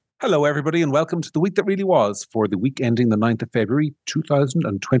Hello, everybody, and welcome to the week that really was for the week ending the 9th of February,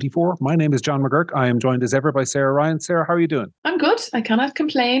 2024. My name is John McGurk. I am joined as ever by Sarah Ryan. Sarah, how are you doing? I'm good. I cannot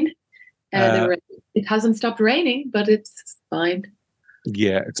complain. It hasn't stopped raining, but it's fine.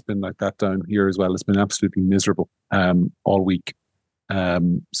 Yeah, it's been like that down here as well. It's been absolutely miserable all week.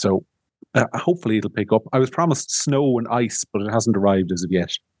 So hopefully it'll pick up. I was promised snow and ice, but it hasn't arrived as of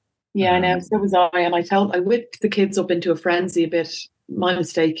yet. Yeah, I know. So was I. And I whipped the kids up into a frenzy a bit. My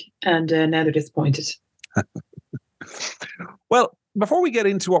mistake. And now they're disappointed. Well, before we get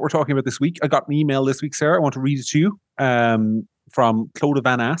into what we're talking about this week, I got an email this week, Sarah. I want to read it to you from Clodagh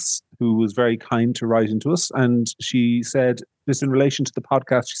Van Ass, who was very kind to write into us. And she said, this in relation to the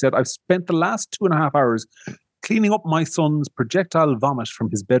podcast, she said, I've spent the last 2.5 hours cleaning up my son's projectile vomit from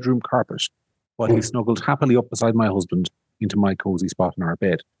his bedroom carpet while he snuggled happily up beside my husband into my cozy spot in our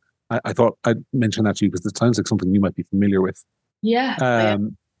bed. I thought I'd mention that to you because it sounds like something you might be familiar with. Yeah.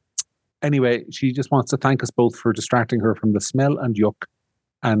 Anyway, she just wants to thank us both for distracting her from the smell and yuck.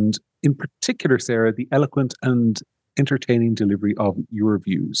 And in particular, Sarah, the eloquent and entertaining delivery of your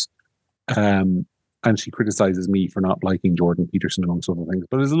views. And she criticizes me for not liking Jordan Peterson, amongst other things.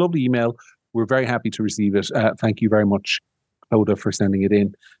 But it's a lovely email. We're very happy to receive it. Thank you very much, Clodagh, for sending it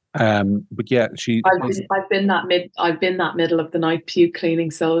in. But yeah, I've been that middle of the night puke cleaning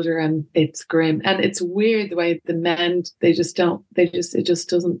soldier, and it's grim. And it's weird the way the men it just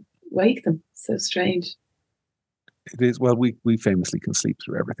doesn't wake them. So strange. It is. Well, we famously can sleep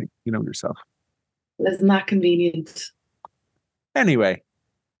through everything, you know yourself. Well, isn't that convenient? Anyway,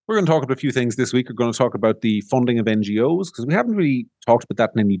 we're going to talk about a few things this week. We're going to talk about the funding of NGOs because we haven't really talked about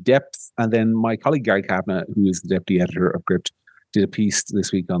that in any depth. And then my colleague Gary Kavanagh, who is the deputy editor of Gript, did a piece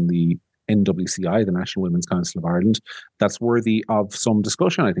this week on the NWCI, the National Women's Council of Ireland. That's worthy of some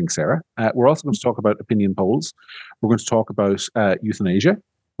discussion, I think, Sarah. We're also going to talk about opinion polls. We're going to talk about euthanasia.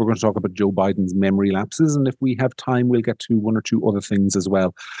 We're going to talk about Joe Biden's memory lapses. And if we have time, we'll get to one or two other things as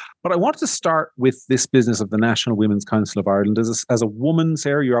well. But I wanted to start with this business of the National Women's Council of Ireland. As a woman,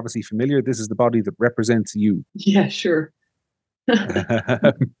 Sarah, you're obviously familiar. This is the body that represents you. Yeah, sure.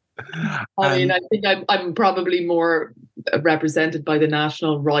 I mean, I think I'm probably more represented by the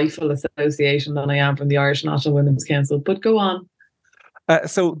National Rifle Association than I am from the Irish National Women's Council. But go on.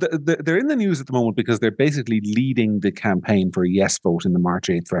 So they're in the news at the moment because they're basically leading the campaign for a yes vote in the March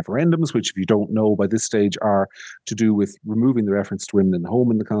 8th referendums, which, if you don't know by this stage, are to do with removing the reference to women in the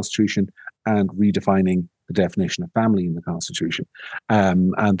home in the Constitution and redefining the definition of family in the Constitution.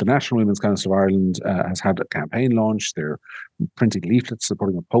 And the National Women's Council of Ireland has had a campaign launch. They're printing leaflets, they're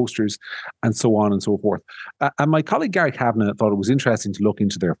putting up posters, and so on and so forth. And my colleague Gary Kavanagh thought it was interesting to look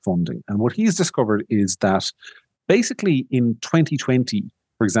into their funding. And what he's discovered is that basically, in 2020,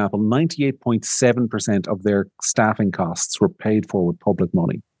 for example, 98.7% of their staffing costs were paid for with public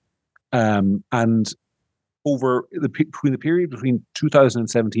money. And over between the period between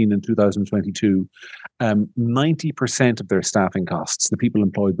 2017 and 2022, 90% of their staffing costs, the people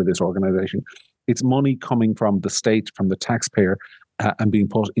employed by this organization, it's money coming from the state, from the taxpayer, and being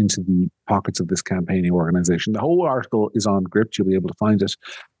put into the pockets of this campaigning organization. The whole article is on Gript. You'll be able to find it.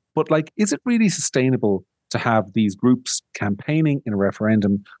 But is it really sustainable to have these groups campaigning in a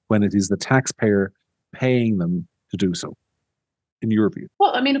referendum when it is the taxpayer paying them to do so, in your view?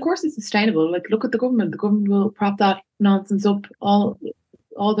 Well, I mean, of course it's sustainable. Look at the government. The government will prop that nonsense up all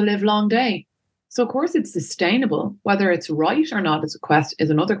the live long day. So of course it's sustainable. Whether it's right or not is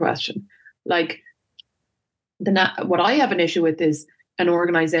another question. What I have an issue with is an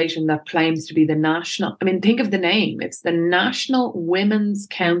organisation that claims to be the national. I mean, think of the name. It's the National Women's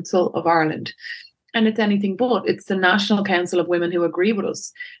Council of Ireland. And it's anything but. It's the National Council of Women who agree with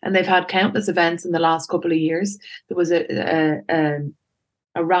us. And they've had countless events in the last couple of years. There was a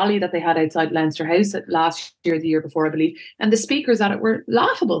rally that they had outside Leinster House last year, the year before, I believe. And the speakers at it were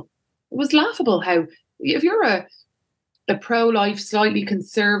laughable. It was laughable how, if you're a pro-life, slightly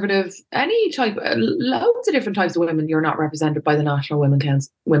conservative, any type, loads of different types of women, you're not represented by the National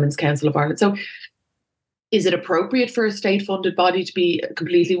Women's Council of Ireland. So is it appropriate for a state-funded body to be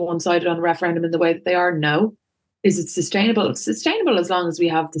completely one-sided on a referendum in the way that they are? No. Is it sustainable? It's sustainable as long as we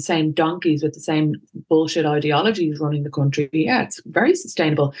have the same donkeys with the same bullshit ideologies running the country. Yeah, it's very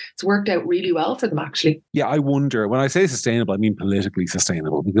sustainable. It's worked out really well for them, actually. Yeah, I wonder, when I say sustainable, I mean politically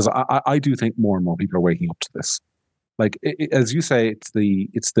sustainable, because I do think more and more people are waking up to this. As you say, it's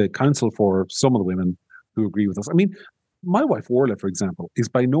the council for some of the women who agree with us. I mean, my wife, Orla, for example, is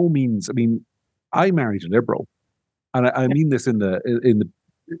by no means, I married a liberal, and I mean this in the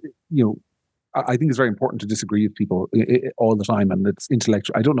I think it's very important to disagree with people all the time, and it's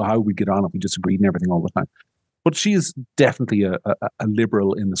intellectual. I don't know how we get on if we disagreed and everything all the time. But she is definitely a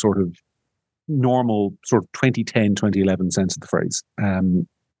liberal in the sort of normal sort of 2010, 2011 sense of the phrase.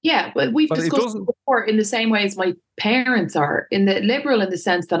 Yeah, but we've But it discussed doesn't. before in the same way as my parents are, in the liberal in the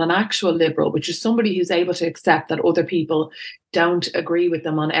sense that an actual liberal, which is somebody who's able to accept that other people don't agree with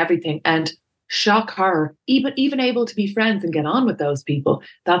them on everything, and shock horror, even able to be friends and get on with those people.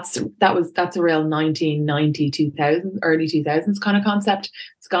 That's a real 1990, 2000, early 2000s kind of concept.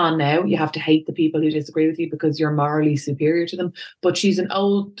 It's gone now. You have to hate the people who disagree with you because you're morally superior to them. But she's an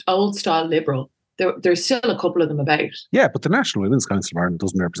old style liberal. There's still a couple of them about. Yeah, but the National Women's Council of Ireland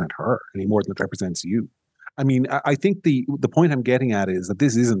doesn't represent her any more than it represents you. I mean, I think the point I'm getting at is that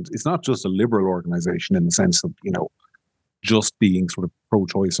it's not just a liberal organization in the sense of, just being sort of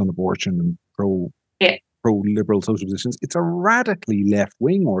pro-choice on abortion and pro-liberal social positions. It's a radically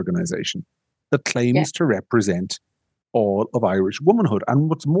left-wing organization that claims to represent all of Irish womanhood. And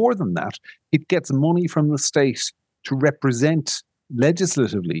what's more than that, it gets money from the state to represent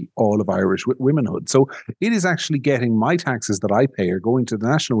legislatively all of Irish womanhood. So it is actually getting my taxes that I pay are going to the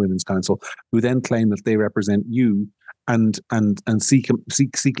National Women's Council, who then claim that they represent you and seek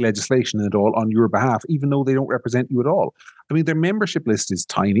legislation and all on your behalf, even though they don't represent you at all. I mean, their membership list is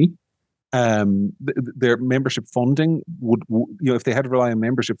tiny. Their membership funding would, if they had to rely on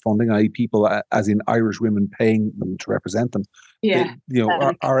membership funding, i.e., people as in Irish women paying them to represent them,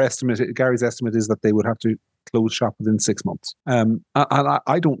 our estimate, Gary's estimate, is that they would have to close shop within 6 months. And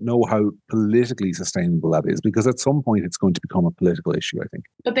I don't know how politically sustainable that is, because at some point it's going to become a political issue, I think.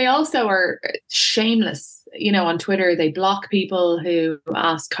 But they also are shameless. On Twitter, they block people who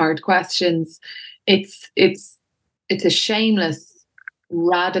ask hard questions. It's a shameless,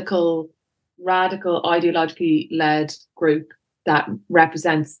 radical, ideologically led group that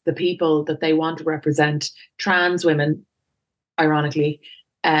represents the people that they want to represent, trans women, ironically,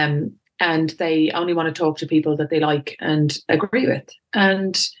 and they only want to talk to people that they like and agree with,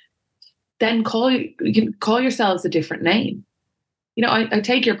 and then you can call yourselves a different name. I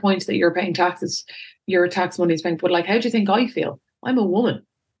take your point that you're paying taxes, your tax money is paying, but how do you think I feel? I'm a woman.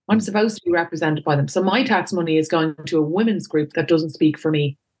 I'm supposed to be represented by them. So my tax money is going to a women's group that doesn't speak for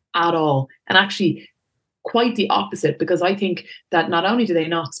me at all. And actually quite the opposite, because I think that not only do they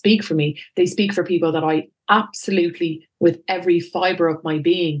not speak for me, they speak for people that I absolutely, with every fibre of my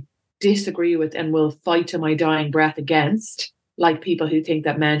being, disagree with and will fight to my dying breath against, like people who think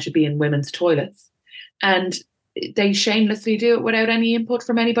that men should be in women's toilets. And they shamelessly do it without any input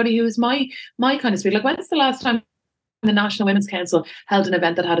from anybody who is my kind of speaker. When's the last time the National Women's Council held an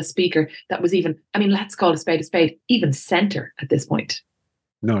event that had a speaker that was even, let's call a spade, even centre at this point?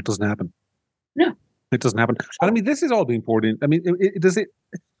 No, it doesn't happen. No. It doesn't happen. And this is all being poured in.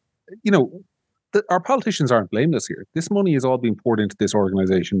 Our politicians aren't blameless here. This money is all being poured into this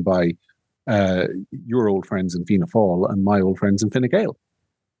organisation by your old friends in Fianna Fáil and my old friends in Fine Gael.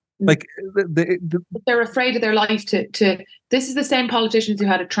 They're afraid of their life to. This is the same politicians who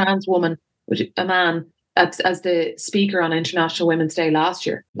had a trans woman, a man, as the speaker on International Women's Day last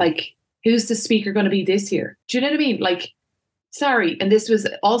year. Who's the speaker going to be this year? Do you know what I mean? Sorry. And this was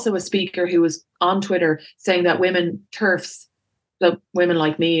also a speaker who was on Twitter saying that women TERFs, so women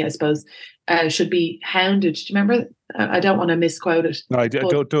like me, I suppose, should be hounded. Do you remember? I don't want to misquote it. No,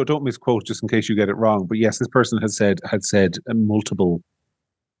 don't misquote, just in case you get it wrong. But yes, this person had said multiple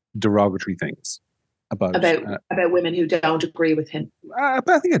derogatory things about women who don't agree with him. But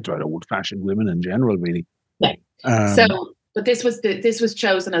I think it's about old-fashioned women in general, really. Yeah. But this was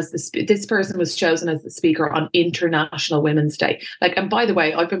chosen as this person was chosen as the speaker on International Women's Day. And by the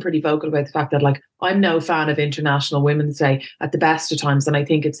way, I've been pretty vocal about the fact that I'm no fan of International Women's Day at the best of times, and I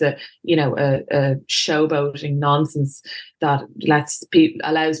think it's a showboating nonsense that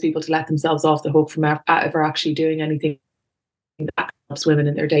allows people to let themselves off the hook from ever actually doing anything that helps women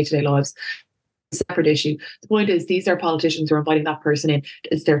in their day-to-day lives. Separate issue. The point is, these are politicians who are inviting that person in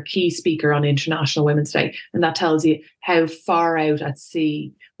as their key speaker on International Women's Day, and that tells you how far out at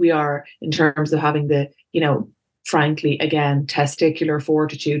sea we are in terms of having the, frankly, again, testicular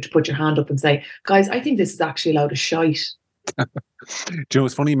fortitude to put your hand up and say, guys, I think this is actually a load of shite. Joe,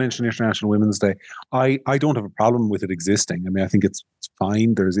 it's funny you mentioned International Women's Day. I don't have a problem with it existing. I think it's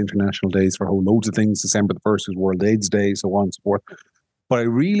fine. There's international days for whole loads of things. December the 1st is World AIDS Day, so on and so forth. But I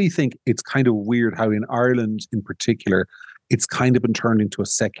really think it's kind of weird how in Ireland in particular, it's kind of been turned into a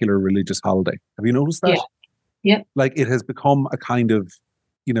secular religious holiday. Have you noticed that? Yeah. It has become a kind of,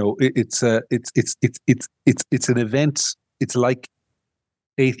 it's an event. It's like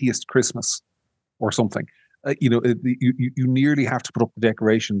atheist Christmas or something. You nearly have to put up the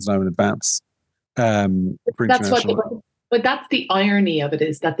decorations now in advance. But that's the irony of it,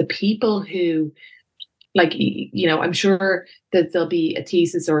 is that the people who Like, I'm sure that there'll be a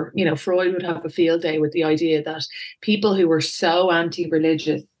thesis, or, Freud would have a field day with the idea that people who were so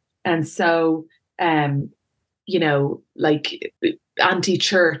anti-religious and so, like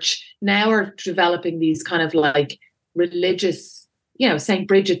anti-church now are developing these kind of like religious, St.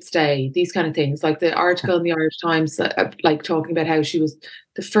 Bridget's Day, these kind of things. Like the article in the Irish Times, like talking about how she was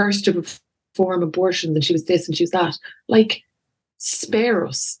the first to perform abortions, and she was this and she was that. Like, spare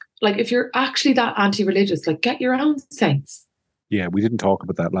us. Like, if you're actually that anti-religious, like, get your own saints. Yeah, we didn't talk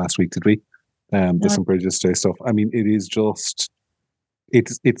about that last week, did we? The St. Bridget's Day stuff. I mean, it is just,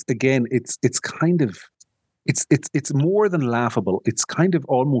 it's kind of, it's more than laughable. It's kind of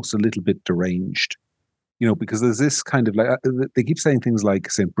almost a little bit deranged, because there's this kind of like, they keep saying things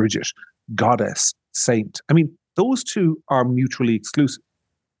like St. Bridget, goddess, saint. I mean, those two are mutually exclusive.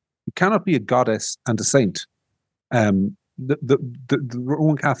 You cannot be a goddess and a saint. The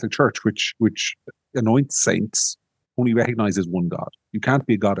Roman Catholic Church, which anoints saints, only recognizes one God. You can't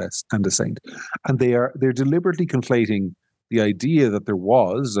be a goddess and a saint, and they're deliberately conflating the idea that there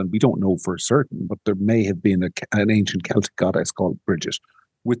was, and we don't know for certain, but there may have been an ancient Celtic goddess called Bridget,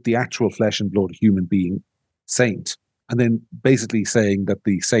 with the actual flesh and blood human being saint, and then basically saying that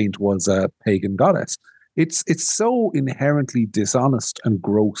the saint was a pagan goddess. It's so inherently dishonest and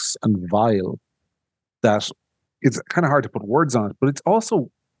gross and vile that it's kind of hard to put words on it, but it's also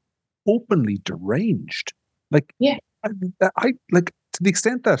openly deranged. Like, yeah, I like, to the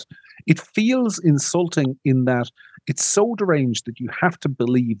extent that it feels insulting in that it's so deranged that you have to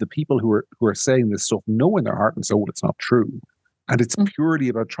believe the people who are saying this stuff know in their heart and soul it's not true, and it's purely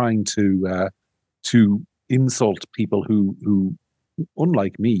about trying to insult people who,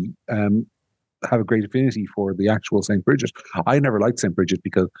 unlike me, have a great affinity for the actual St. Bridget. I never liked St. Bridget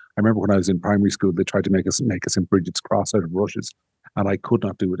because I remember when I was in primary school, they tried to make a St. Bridget's cross out of rushes, and I could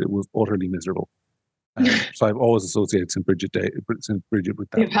not do it. It was utterly miserable. So I've always associated St. Bridget with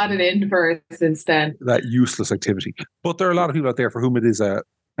that. You've had it in for it since then. That useless activity. But there are a lot of people out there for whom it is a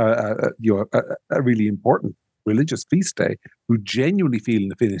really important religious feast day, who genuinely feel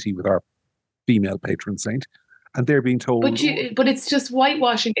an affinity with our female patron saint. And they're being told, but it's just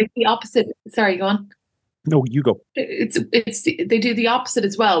whitewashing. It's the opposite. Sorry, go on. No, you go. They do the opposite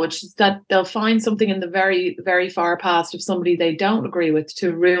as well, which is that they'll find something in the very, very far past of somebody they don't agree with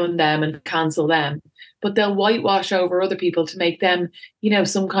to ruin them and cancel them. But they'll whitewash over other people to make them,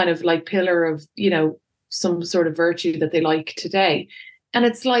 some kind of like pillar of, some sort of virtue that they like today. And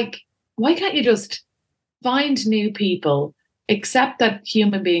it's like, why can't you just find new people, accept that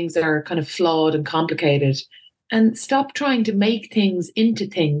human beings are kind of flawed and complicated, and stop trying to make things into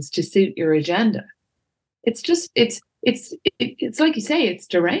things to suit your agenda? It's just, it's like you say, it's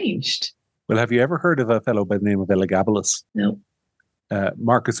deranged. Well, have you ever heard of a fellow by the name of Elagabalus? No.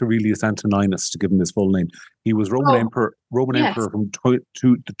 Marcus Aurelius Antoninus, to give him his full name. He was Roman emperor from the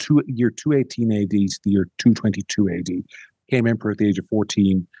year 218 AD to the year 222 AD. Became emperor at the age of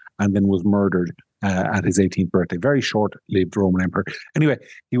 14 and then was murdered at his 18th birthday. Very short-lived Roman emperor. Anyway,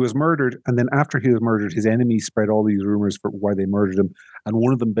 he was murdered, and then after he was murdered, his enemies spread all these rumors for why they murdered him. And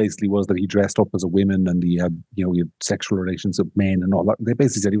one of them basically was that he dressed up as a woman and he had sexual relations with men and all that. They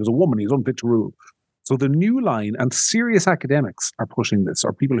basically said he was a woman, he was unfit to rule. So the new line, and serious academics are pushing this,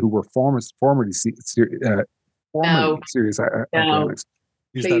 or people who were formerly serious academics,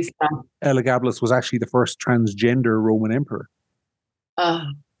 is that Elagabalus was actually the first transgender Roman emperor.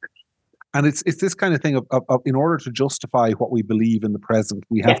 And it's this kind of thing of in order to justify what we believe in the present,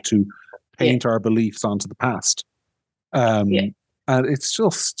 we have to paint our beliefs onto the past. And it's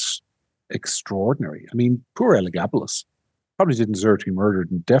just extraordinary. I mean, poor Elagabalus probably didn't deserve to be murdered,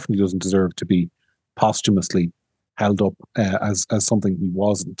 and definitely doesn't deserve to be posthumously held up as something he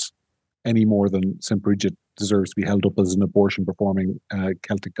wasn't, any more than St. Bridget deserves to be held up as an abortion-performing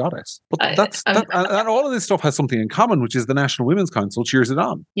Celtic goddess. But and all of this stuff has something in common, which is the National Women's Council cheers it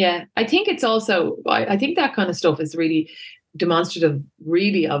on. Yeah, I think it's also, I think that kind of stuff is really demonstrative,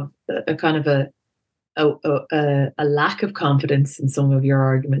 really, of a kind of a lack of confidence in some of your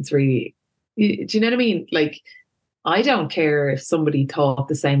arguments, really. Do you know what I mean? Like, I don't care if somebody thought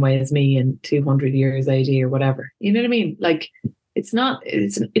the same way as me in 200 years AD or whatever. You know what I mean? Like, it's not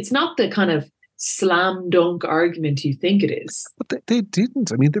the kind of slam dunk argument you think it is. But they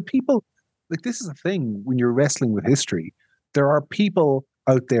didn't. I mean, there are people, like, this is the thing when you're wrestling with history. There are people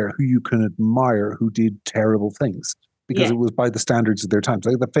out there who you can admire who did terrible things because it was by the standards of their times.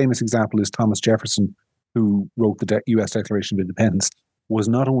 Like, the famous example is Thomas Jefferson, who wrote the U.S. Declaration of Independence, was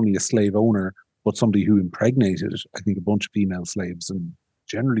not only a slave owner, but somebody who impregnated, I think, a bunch of female slaves and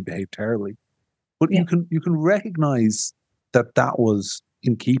generally behaved terribly. But you can recognize that was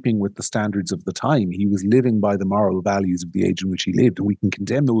in keeping with the standards of the time. He was living by the moral values of the age in which he lived, and we can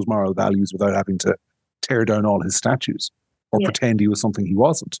condemn those moral values without having to tear down all his statues or pretend he was something he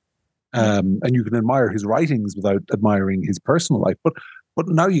wasn't. And you can admire his writings without admiring his personal life. But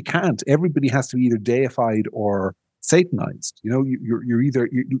now you can't. Everybody has to be either deified or satanized. You know, you're either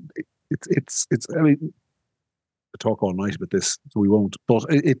it's. I mean, I talk all night about this, so we won't. But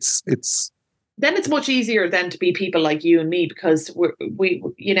it's. Then it's much easier then to be people like you and me, because we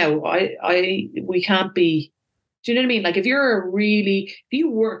can't be. Do you know what I mean? Like if you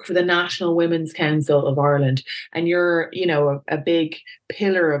work for the National Women's Council of Ireland and you're, you know, a big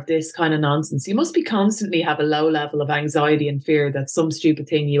pillar of this kind of nonsense, you must be constantly have a low level of anxiety and fear that some stupid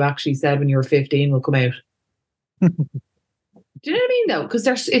thing you actually said when you were 15 will come out. Do you know what I mean though? Because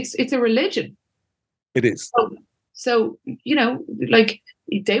it's a religion. It is. So, you know, like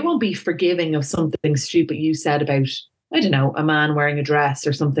they won't be forgiving of something stupid you said about, I don't know, a man wearing a dress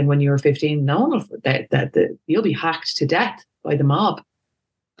or something when you were 15. No one will, you'll be hacked to death by the mob.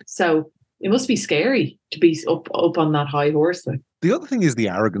 So it must be scary to be up on that high horse. Like. The other thing is the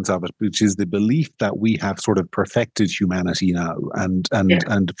arrogance of it, which is the belief that we have sort of perfected humanity now, and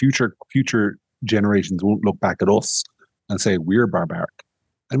future generations won't look back at us and say we're barbaric.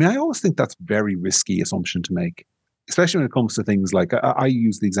 I mean, I always think that's a very risky assumption to make, especially when it comes to things like, I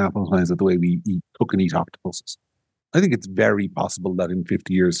use the example sometimes of the way we cook and eat octopuses. I think it's very possible that in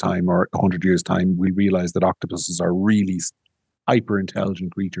 50 years' time or 100 years' time, we realize that octopuses are really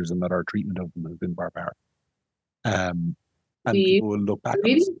hyper-intelligent creatures and that our treatment of them has been barbaric. And people will look back at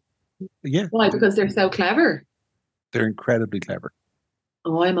us. Yeah. Why? Because they're so clever. They're incredibly clever.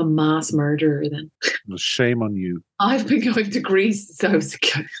 Oh, I'm a mass murderer then. Well, shame on you. I've been going to Greece since I was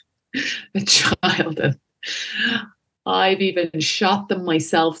a child. And I've even shot them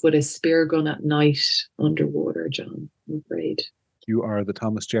myself with a spear gun at night underwater, John, I'm afraid. You are the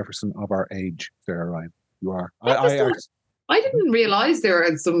Thomas Jefferson of our age, Sarah Ryan. You are. I didn't realise they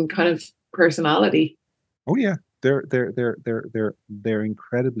were some kind of personality. Oh yeah. They're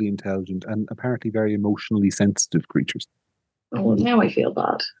incredibly intelligent and apparently very emotionally sensitive creatures. Oh, well, now I feel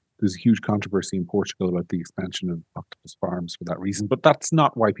bad. There's a huge controversy in Portugal about the expansion of octopus farms for that reason, but that's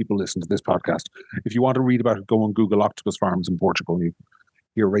not why people listen to this podcast. If you want to read about it, go and Google octopus farms in Portugal.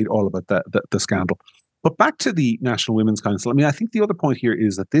 You'll read all about the scandal. But back to the National Women's Council. I mean, I think the other point here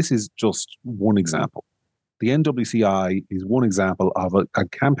is that this is just one example. The NWCI is one example of a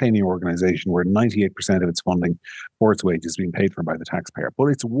campaigning organization where 98% of its funding for its wages is being paid for by the taxpayer. But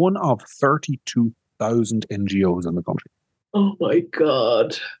it's one of 32,000 NGOs in the country. Oh my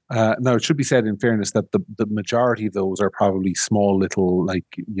God. Now, it should be said in fairness that the majority of those are probably small little, like,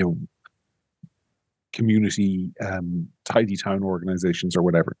 you know, community tidy town organizations or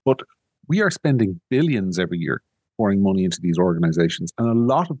whatever. But we are spending billions every year pouring money into these organizations. And a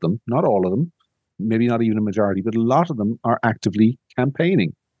lot of them, not all of them, maybe not even a majority, but a lot of them are actively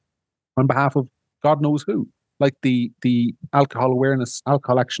campaigning on behalf of God knows who. Like the Alcohol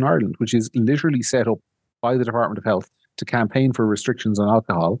Action Ireland, which is literally set up by the Department of Health to campaign for restrictions on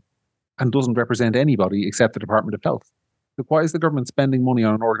alcohol and doesn't represent anybody except the Department of Health. So why is the government spending money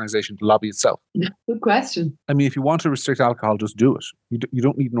on an organization to lobby itself? Good question. I mean, if you want to restrict alcohol, just do it. You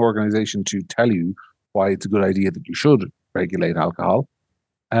don't need an organization to tell you why it's a good idea that you should regulate alcohol,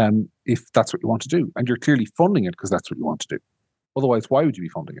 if that's what you want to do. And you're clearly funding it because that's what you want to do. Otherwise, why would you be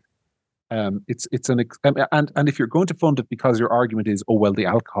funding it? And if you're going to fund it because your argument is, oh, well, the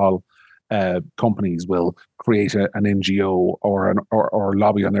alcohol companies will create an NGO or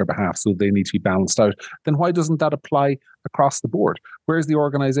lobby on their behalf, so they need to be balanced out, then why doesn't that apply across the board? Where is the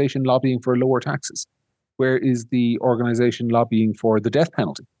organization lobbying for lower taxes? Where is the organization lobbying for the death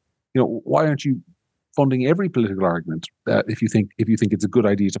penalty? You know, why aren't you funding every political argument if you think it's a good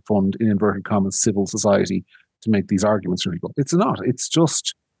idea to fund, in inverted commas, civil society to make these arguments for people? It's not. It's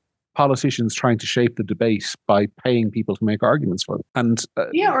just politicians trying to shape the debate by paying people to make arguments for them. And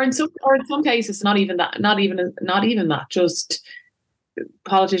or in some cases, not even that. Just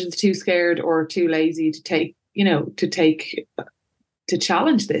politicians too scared or too lazy to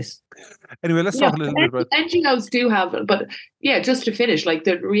challenge this. Anyway, let's talk a little bit about NGOs do have, but yeah, just to finish, like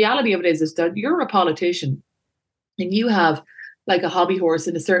the reality of it is that you're a politician and you have like a hobby horse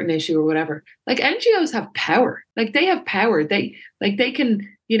in a certain issue or whatever. Like NGOs have power. Like they have power. They can,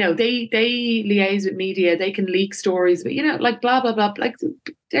 you know, they liaise with media. They can leak stories, but you know, like blah blah blah. Like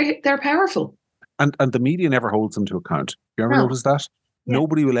they're powerful. And the media never holds them to account. You ever notice that? Yeah.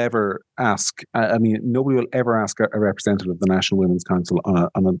 Nobody will ever ask. Nobody will ever ask a representative of the National Women's Council on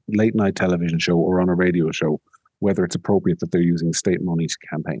a late night television show or on a radio show whether it's appropriate that they're using state money to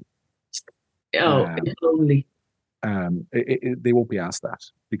campaign. Oh, only. they won't be asked that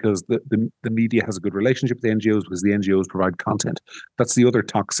because the media has a good relationship with the NGOs because the NGOs provide content. That's the other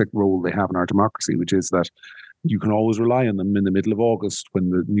toxic role they have in our democracy, which is that you can always rely on them in the middle of August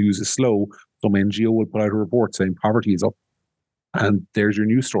when the news is slow. Some NGO will put out a report saying poverty is up, and there's your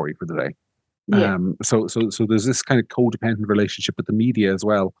news story for the day. Yeah. So there's this kind of codependent relationship with the media as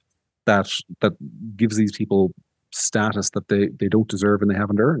well that gives these people status that they don't deserve and they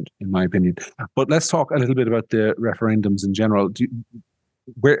haven't earned, in my opinion. But let's talk a little bit about the referendums in general.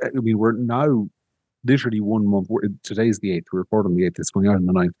 We're now literally 1 month. Today's the 8th. We're recording the 8th. It's going out on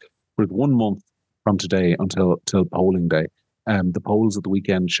the 9th. We're 1 month from today till polling day. The polls at the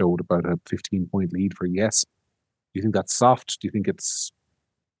weekend showed about a 15-point lead for yes. Do you think that's soft? Do you think it's...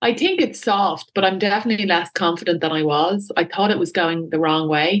 I think it's soft, but I'm definitely less confident than I was. I thought it was going the wrong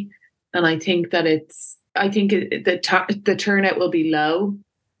way. And I think that the turnout will be low.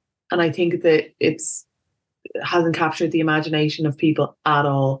 And I think that it hasn't captured the imagination of people at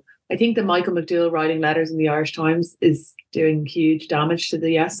all. I think that Michael McDowell writing letters in the Irish Times is doing huge damage to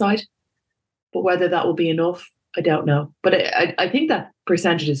the yes side. But whether that will be enough, I don't know. But I think that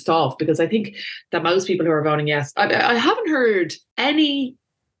percentage is soft because I think that most people who are voting yes, I haven't heard any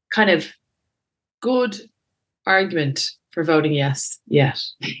kind of good argument for voting yes yet.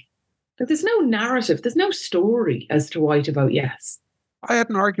 But there's no narrative, there's no story as to why to vote yes. I had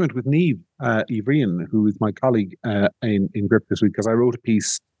an argument with Niamh Ivrian, who is my colleague in Grip this week, because I wrote a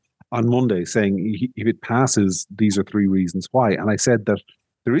piece on Monday saying if it passes, these are 3 reasons why. And I said that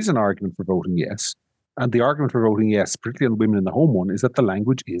there is an argument for voting yes. And the argument for voting yes, particularly on women in the home one, is that the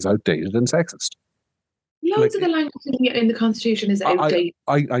language is outdated and sexist. Loads of the language in the Constitution is outdated.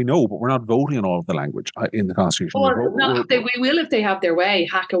 I know, but we're not voting on all of the language in the Constitution. We will if they have their way,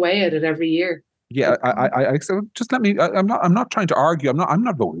 hack away at it every year. Yeah, I just let me. I'm not trying to argue. I'm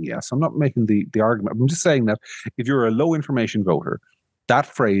not voting yes. I'm not making the argument. I'm just saying that if you're a low information voter, that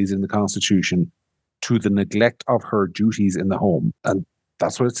phrase in the Constitution, to the neglect of her duties in the home, and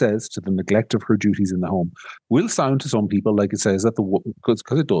that's what it says, to the neglect of her duties in the home, will sound to some people like it says that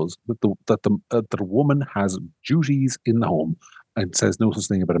because it does, that a woman has duties in the home, and it says no such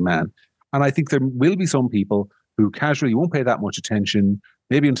thing about a man. And I think there will be some people who casually won't pay that much attention,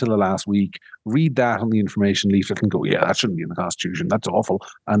 maybe until the last week, read that on the information leaflet and go, yeah, that shouldn't be in the Constitution, that's awful,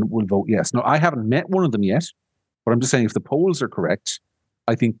 and will vote yes. Now, I haven't met one of them yet, but I'm just saying if the polls are correct,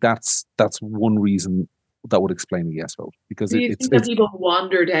 I think that's one reason that would explain a yes vote. Because think that people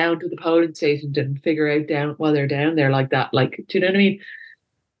wander down to the polling station and figure out while they're down there like that? Like, do you know what I mean?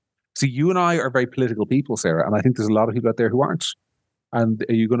 See, you and I are very political people, Sarah, and I think there's a lot of people out there who aren't. And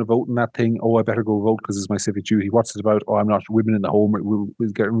are you going to vote in that thing? Oh, I better go vote because it's my civic duty. What's it about? Oh, I'm not women in the home. We'll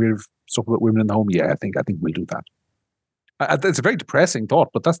get rid of stuff about women in the home. Yeah, I think we'll do that. It's a very depressing thought,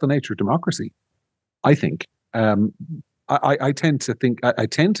 but that's the nature of democracy, I think. I tend to think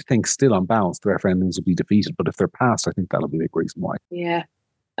still on balance the referendums will be defeated, but if they're passed, I think that'll be a big reason why. Yeah,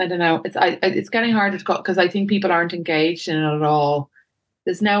 I don't know. It's getting harder to because I think people aren't engaged in it at all.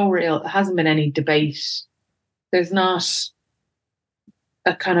 There's no hasn't been any debate. There's not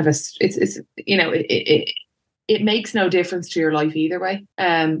a kind of it makes no difference to your life either way.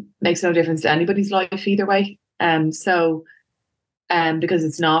 Makes no difference to anybody's life either way. Because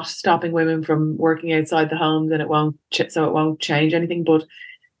it's not stopping women from working outside the homes, and it won't change anything. But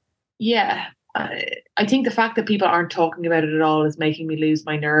yeah, I think the fact that people aren't talking about it at all is making me lose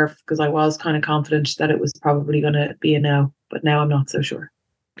my nerve, because I was kind of confident that it was probably going to be a no, but now I'm not so sure.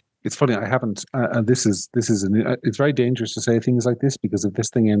 It's funny, I haven't. It's very dangerous to say things like this, because if this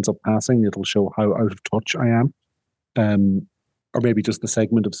thing ends up passing, it'll show how out of touch I am. Or maybe just the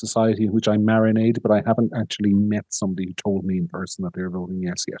segment of society in which I marinate, but I haven't actually met somebody who told me in person that they're voting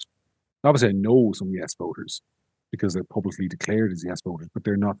yes yet. Obviously, I know some yes voters because they're publicly declared as yes voters, but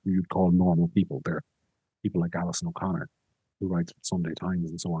they're not who you'd call normal people. They're people like Alison O'Connor, who writes Sunday Times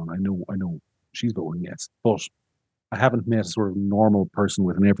and so on. I know she's voting yes, but I haven't met a sort of normal person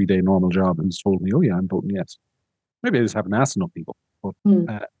with an everyday normal job who's told me, oh yeah, I'm voting yes. Maybe I just haven't asked enough people. But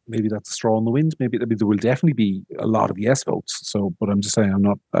maybe that's a straw in the wind. Maybe there will definitely be a lot of yes votes. So, but I'm just saying, I'm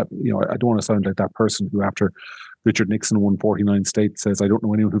not. I don't want to sound like that person who, after Richard Nixon won 49 states, says I don't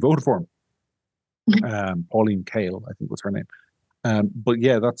know anyone who voted for him. Pauline Kael, I think was her name. But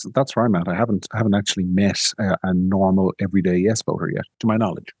yeah, that's where I'm at. I haven't actually met a normal everyday yes voter yet, to my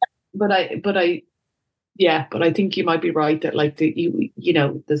knowledge. But I think you might be right that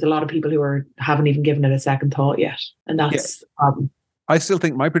there's a lot of people who haven't even given it a second thought yet, and that's the problem. I still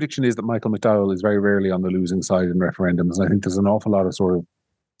think my prediction is that Michael McDowell is very rarely on the losing side in referendums. And I think there's an awful lot of sort of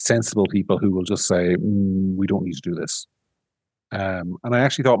sensible people who will just say, we don't need to do this. And I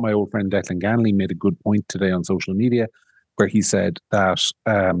actually thought my old friend Declan Ganley made a good point today on social media, where he said that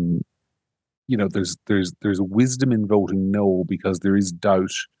there's a wisdom in voting no because there is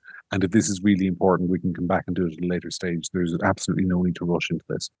doubt, and if this is really important, we can come back and do it at a later stage. There's absolutely no need to rush into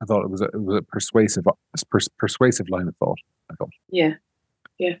this. I thought it was a persuasive line of thought. I thought. Yeah.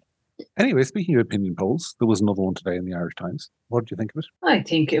 Anyway, speaking of opinion polls, there was another one today in the Irish Times. What did you think of it? I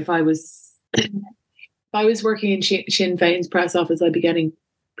think if I was working in Sinn Féin's press office, I'd be getting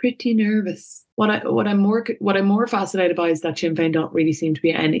pretty nervous. What I'm more fascinated by is that Sinn Féin don't really seem to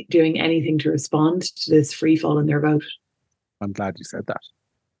be doing anything to respond to this free fall in their vote. I'm glad you said that,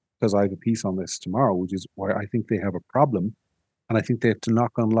 because I have a piece on this tomorrow, which is why I think they have a problem, and I think they have to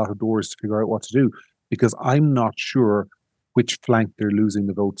knock on a lot of doors to figure out what to do, because I'm not sure which flank they're losing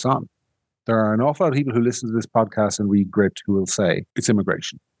the votes on. There are an awful lot of people who listen to this podcast and read Grit who will say it's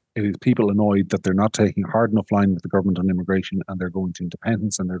immigration. It is people annoyed that they're not taking a hard enough line with the government on immigration, and they're going to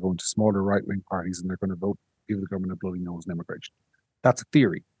independents and they're going to smaller right-wing parties, and they're going to give the government a bloody nose on immigration. That's a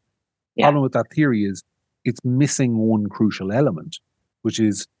theory. The problem with that theory is it's missing one crucial element, which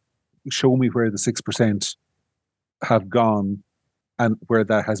is show me where the 6% have gone and where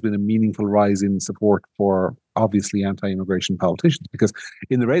that has been a meaningful rise in support for obviously anti-immigration politicians. Because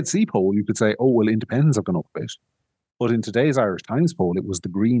in the Red C poll, you could say, oh, well, independents have gone up a bit. But in today's Irish Times poll, it was the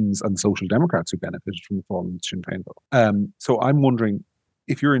Greens and Social Democrats who benefited from the fall in the Sinn Féin vote. So I'm wondering,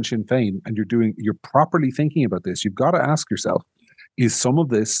 if you're in Sinn Féin and you're properly thinking about this, you've got to ask yourself, is some of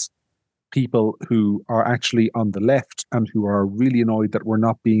this people who are actually on the left and who are really annoyed that we're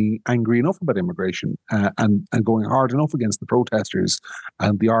not being angry enough about immigration and going hard enough against the protesters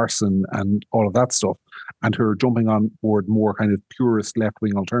and the arson and all of that stuff, and who are jumping on board more kind of purist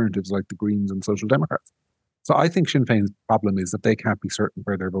left-wing alternatives like the Greens and Social Democrats? So I think Sinn Féin's problem is that they can't be certain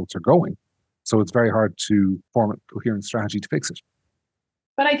where their votes are going. So it's very hard to form a coherent strategy to fix it.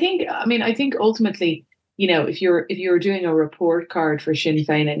 But I think ultimately, if you're doing a report card for Sinn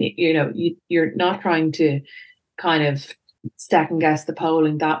Féin and you're not trying to kind of second guess the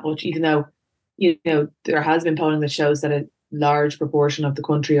polling that much, even though there has been polling that shows that a large proportion of the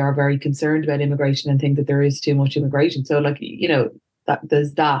country are very concerned about immigration and think that there is too much immigration. So that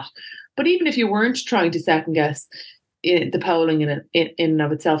there's that. But even if you weren't trying to second guess the polling in and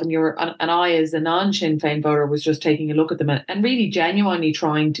of itself, and I as a non-Sinn Féin voter was just taking a look at them and really genuinely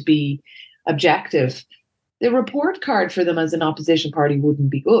trying to be objective, the report card for them as an opposition party wouldn't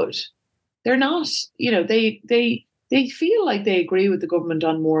be good. They're not, they feel like they agree with the government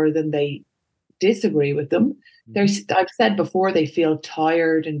on more than they disagree with them. I've said before, they feel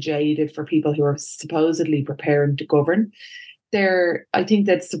tired and jaded for people who are supposedly preparing to govern. I think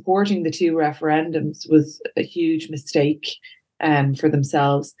that supporting the two referendums was a huge mistake for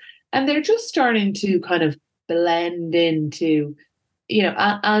themselves. And they're just starting to kind of blend into,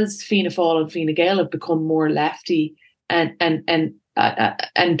 as Fianna Fáil and Fine Gael have become more lefty and kind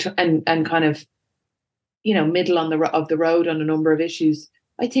of, middle of the road on a number of issues.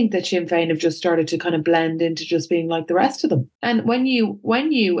 I think that Sinn Féin have just started to kind of blend into just being like the rest of them. And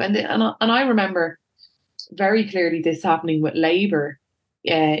I remember very clearly this happening with Labour,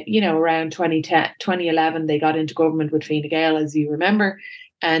 around 2011, they got into government with Fine Gael, as you remember,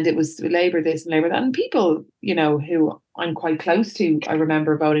 and it was Labour this and Labour that. And people, who I'm quite close to, I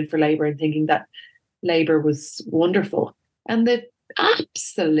remember voting for Labour and thinking that Labour was wonderful. And the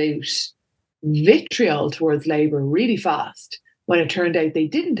absolute vitriol towards Labour really fast when it turned out they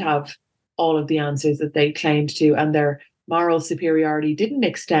didn't have all of the answers that they claimed to, and their moral superiority didn't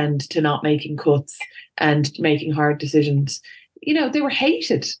extend to not making cuts and making hard decisions. They were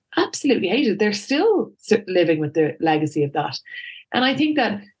hated, absolutely hated. They're still living with the legacy of that. And I think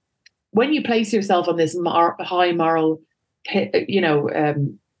that when you place yourself on this high moral,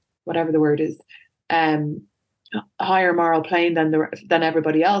 whatever the word is, higher moral plane than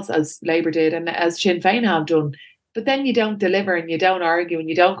everybody else, as Labour did and as Sinn Féin have done, but then you don't deliver and you don't argue and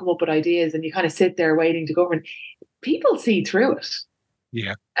you don't come up with ideas and you kind of sit there waiting to govern, people see through it.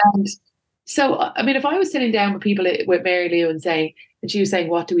 Yeah. And so, I mean, if I was sitting down with people, with Mary Lou and she was saying,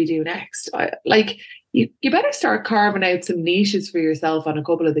 what do we do next? You better start carving out some niches for yourself on a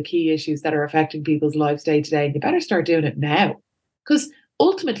couple of the key issues that are affecting people's lives day to day. And you better start doing it now. Because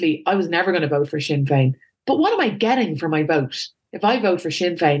ultimately, I was never going to vote for Sinn Féin. But what am I getting for my vote? If I vote for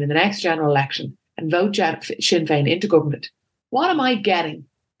Sinn Féin in the next general election and vote Sinn Féin into government, what am I getting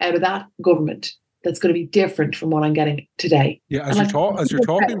out of that government that's going to be different from what I'm getting today? Yeah, as you're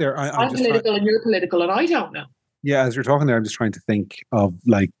talking there, I'm political and you're political, and I don't know. Yeah, as you're talking there, I'm just trying to think of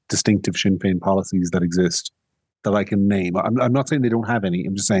distinctive Sinn Féin policies that exist that I can name. I'm not saying they don't have any.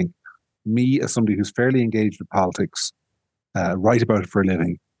 I'm just saying, me as somebody who's fairly engaged with politics, write about it for a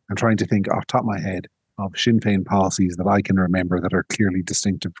living, and trying to think off the top of my head of Sinn Fein policies that I can remember that are clearly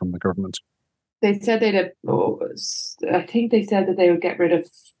distinctive from the government. They said I think they said that they would get rid of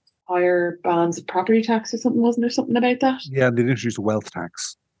higher bands of property tax or something, wasn't there something about that? Yeah, they'd introduce a wealth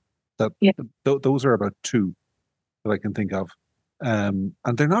tax. Those are about two that I can think of. And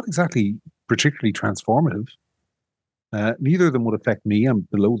they're not exactly particularly transformative. Neither of them would affect me. I'm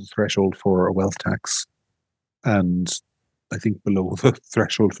below the threshold for a wealth tax, and I think below the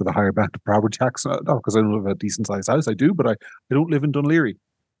threshold for the higher band of property tax. Not because I don't have a decent sized house, I do, but I don't live in Dunleary.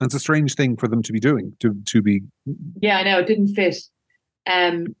 And it's a strange thing for them to be doing. To be. Yeah, I know it didn't fit.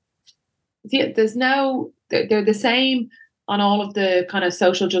 There's no. They're the same on all of the kind of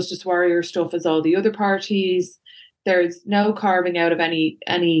social justice warrior stuff as all the other parties. There's no carving out of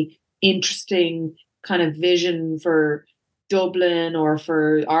any interesting kind of vision for Dublin or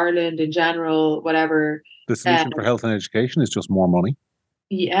for Ireland in general, whatever. The solution for health and education is just more money.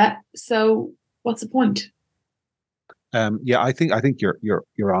 Yeah. So what's the point? Yeah, I think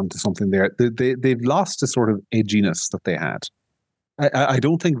you're on to something there. They've lost the sort of edginess that they had. I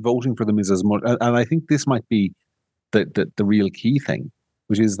don't think voting for them is as much, and I think this might be the real key thing,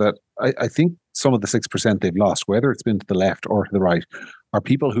 which is that I think some of the 6% they've lost, whether it's been to the left or to the right, are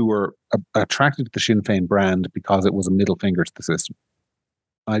people who were attracted to the Sinn Fein brand because it was a middle finger to the system.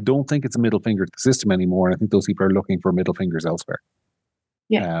 I don't think it's a middle finger to the system anymore, and I think those people are looking for middle fingers elsewhere.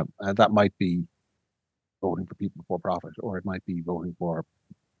 Yeah, and that might be voting for people before profit, or it might be voting for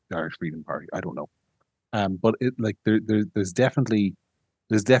the Irish Freedom Party. I don't know. But it like there's definitely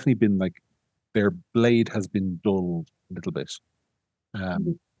been like their blade has been dulled a little bit.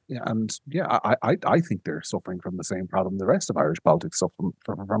 Yeah, and yeah, I think they're suffering from the same problem the rest of Irish politics suffer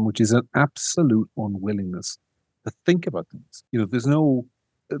from, which is an absolute unwillingness to think about things. There's no.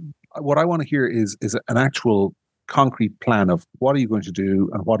 What I want to hear is an actual concrete plan of what are you going to do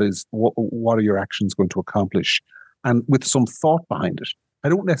and what are your actions going to accomplish, and with some thought behind it. I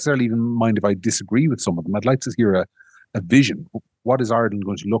don't necessarily even mind if I disagree with some of them. I'd like to hear a vision. What is Ireland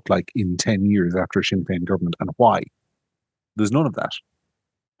going to look like in 10 years after a Sinn Féin government, and why? There's none of that.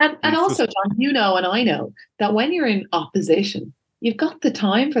 And also, John, and I know that when you're in opposition, you've got the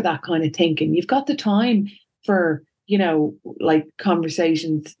time for that kind of thinking. You've got the time for, like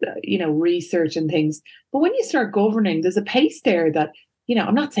conversations, research and things. But when you start governing, there's a pace there that,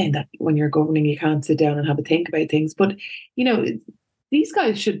 I'm not saying that when you're governing, you can't sit down and have a think about things, but, these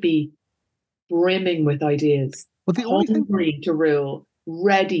guys should be brimming with ideas, but the only hungry to rule,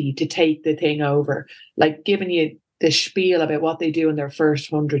 ready to take the thing over, like giving you the spiel about what they do in their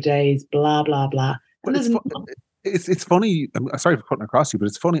first 100 days, blah, blah, blah. But it's funny. I'm sorry for cutting across you, but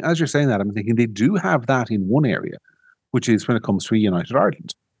it's funny as you're saying that. I'm thinking they do have that in one area, which is when it comes to a united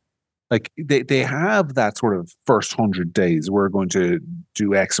Ireland. Like they have that sort of first 100 days. We're going to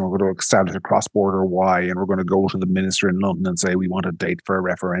do X and we're going to establish a cross-border Y, and we're going to go to the minister in London and say we want a date for a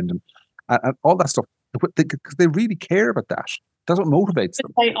referendum, and all that stuff. Because they really care about that. That's what motivates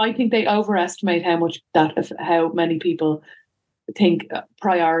them. I think they overestimate how many people think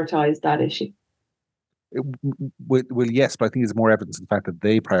prioritize that issue. Well, yes, but I think it's more evidence of the fact that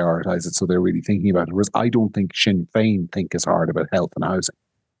they prioritize it, so they're really thinking about it. Whereas I don't think Sinn Féin think as hard about health and housing.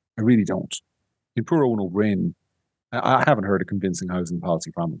 I really don't. In poor Owen O'Brien, I haven't heard a convincing housing policy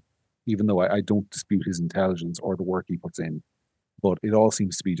from him, even though I don't dispute his intelligence or the work he puts in. But it all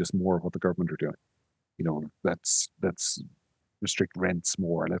seems to be just more of what the government are doing. Let's restrict rents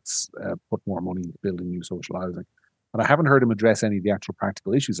more. Let's put more money into building new social housing. And I haven't heard him address any of the actual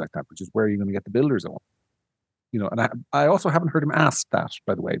practical issues like that, which is where you're going to get the builders on. And I also haven't heard him ask that,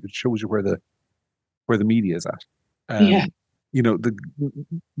 by the way, which shows you where the media is at. Yeah.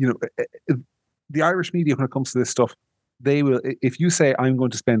 The Irish media, when it comes to this stuff, they will, if you say I'm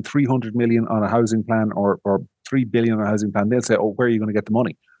going to spend 300 million on a housing plan or 3 billion on a housing plan, they'll say, oh, where are you going to get the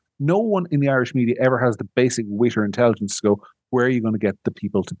money? No one in the Irish media ever has the basic wit or intelligence to go, where are you going to get the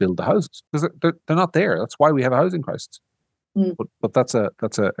people to build the houses? Because they're not there. That's why we have a housing crisis. But that's a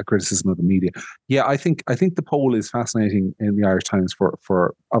criticism of the media. Yeah, I think the poll is fascinating in the Irish Times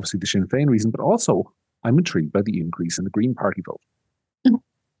for obviously the Sinn Féin reason, but also I'm intrigued by the increase in the Green Party vote.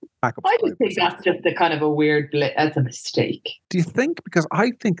 I just think that's just a kind of a weird as a mistake. Do you think? Because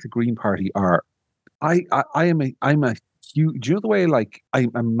I think the Green Party are. I'm a huge. Do you know the way like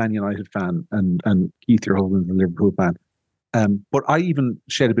I'm a Man United fan and Keith, your husband's a Liverpool fan. But I even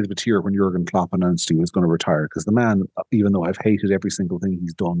shed a bit of a tear when Jurgen Klopp announced he was going to retire, because the man, even though I've hated every single thing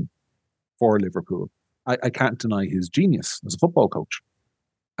he's done for Liverpool, I can't deny his genius as a football coach.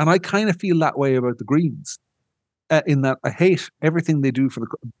 And I kind of feel that way about the Greens. in that I hate everything they do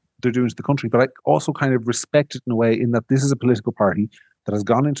they're doing to the country, but I also kind of respect it in a way in that this is a political party that has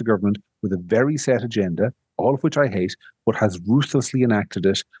gone into government with a very set agenda, all of which I hate, but has ruthlessly enacted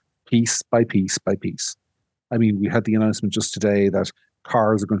it piece by piece by piece. I mean, we had the announcement just today that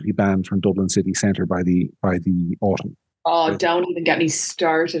cars are going to be banned from Dublin city centre by the autumn. Oh, don't even get me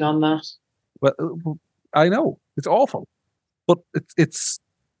started on that. Well, I know it's awful, but it's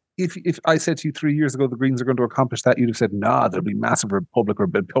if I said to you 3 years ago the Greens are going to accomplish that, you'd have said, "Nah, there'll be massive Republic, or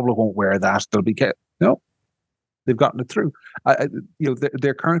Public won't wear that. There'll be no." They've gotten it through.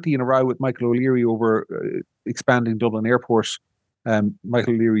 They're currently in a row with Michael O'Leary over expanding Dublin Airport.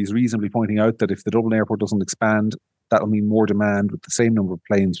 Michael O'Leary is reasonably pointing out that if the Dublin Airport doesn't expand, that'll mean more demand with the same number of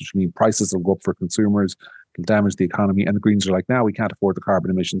planes, which means prices will go up for consumers, it'll damage the economy. And the Greens are like, now we can't afford the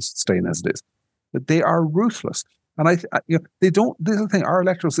carbon emissions staying as it is. But they are ruthless. And they don't, this is the thing, our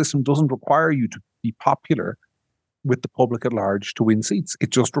electoral system doesn't require you to be popular with the public at large to win seats.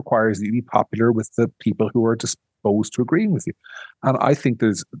 It just requires that you be popular with the people who are disposed to agreeing with you. And I think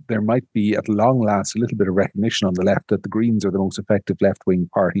there might be at long last a little bit of recognition on the left that the Greens are the most effective left-wing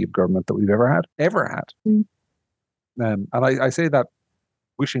party of government that we've ever had. Mm. And I say that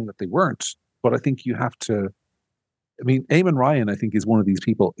wishing that they weren't, but I think you have to, I mean, Eamon Ryan, I think, is one of these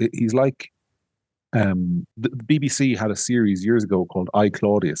people. He's like, the BBC had a series years ago called I,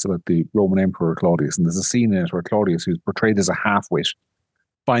 Claudius, about the Roman Emperor Claudius. And there's a scene in it where Claudius, who's portrayed as a half-wit,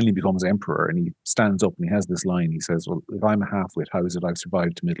 finally becomes emperor, and he stands up and he has this line. He says, well, if I'm a half-wit, how is it I've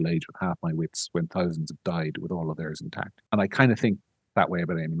survived to middle age with half my wits when thousands have died with all of theirs intact? And I kind of think that way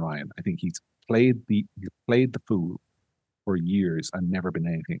about Eamon Ryan. I think he's played the fool for years and never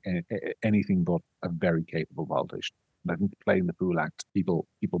been anything but a very capable politician. And I think playing the fool act, people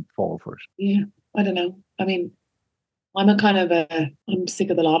fall for it. Yeah, I don't know. I mean, I'm sick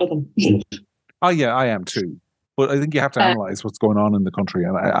of a lot of them. Oh yeah, I am too. But I think you have to analyze what's going on in the country,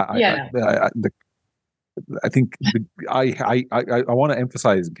 and I think I want to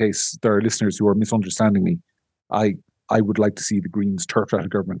emphasize, in case there are listeners who are misunderstanding me, I would like to see the Greens turfed out of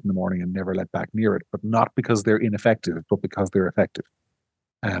government in the morning and never let back near it, but not because they're ineffective, but because they're effective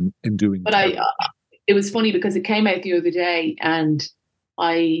in doing. But it was funny because it came out the other day, and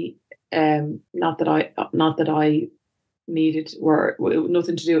I not that I needed, or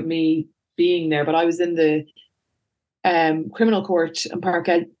nothing to do with me being there, but I was in the criminal court in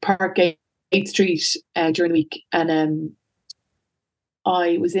Parkgate Street during the week, and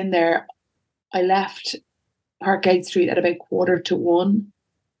I was in there. I left Parkgate Street at about 1:15,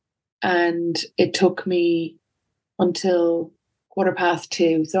 and it took me until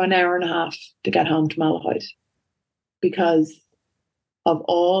 2:15, so an hour and a half to get home to Malahide, because of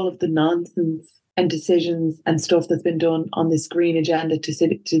all of the nonsense and decisions and stuff that's been done on this green agenda to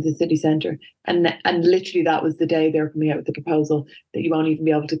the city centre. And literally that was the day they were coming out with the proposal that you won't even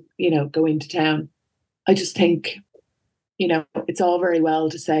be able to, go into town. I just think, it's all very well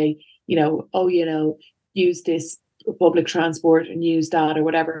to say, use this public transport and use that or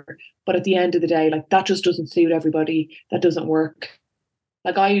whatever. But at the end of the day, like, that just doesn't suit everybody. That doesn't work.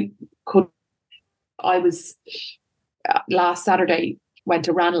 Like, last Saturday, went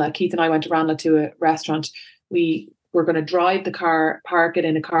to Ranelagh. Keith and I went to Ranelagh to a restaurant. We were going to drive the car, park it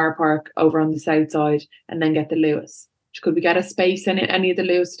in a car park over on the south side, and then get the Lewis. Could we get a space in any of the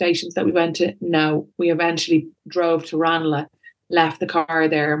Lewis stations that we went to? No. We eventually drove to Ranelagh, left the car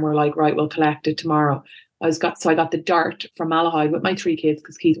there, and we're like, right, we'll collect it tomorrow. So I got the Dart from Malahide with my 3 kids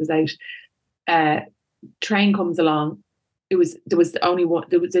because Keith was out. Train comes along. This was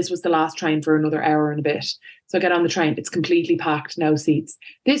the last train for another hour and a bit. So I get on the train. It's completely packed, no seats.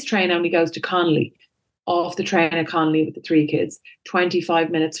 This train only goes to Connolly. Off the train at Connolly with the 3 kids. 25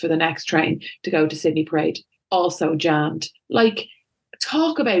 minutes for the next train to go to Sydney Parade. Also jammed. Like,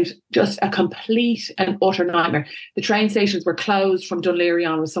 talk about just a complete and utter nightmare. The train stations were closed from Dunleary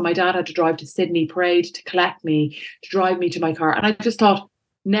onwards, so my dad had to drive to Sydney Parade to collect me, to drive me to my car. And I just thought,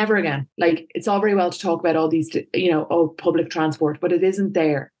 never again. Like, it's all very well to talk about all these, public transport, but it isn't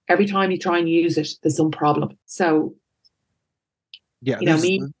there. Every time you try and use it, there's some problem. So, yeah,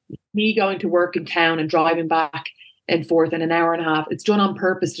 me going to work in town and driving back and forth in an hour and a half, it's done on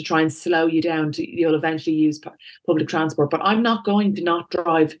purpose to try and slow you down. You'll eventually use public transport, but I'm not going to not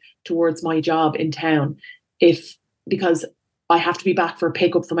drive towards my job in town because I have to be back for a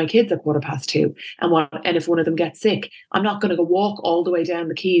pickup for my kids at 2:15. And if one of them gets sick, I'm not going to go walk all the way down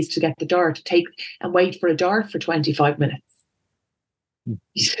the quays to get the Dart, and wait for a Dart for 25 minutes.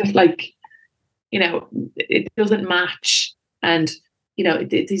 Like, it doesn't match. And,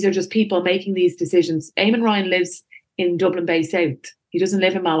 these are just people making these decisions. Eamon Ryan lives in Dublin Bay South. He doesn't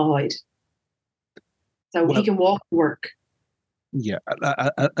live in Malahide. So he can walk to work. Yeah.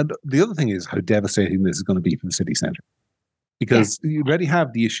 And the other thing is how devastating this is going to be for the city centre. Because you already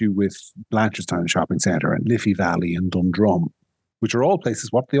have the issue with Blanchardstown Shopping Centre and Liffey Valley and Dundrum, which are all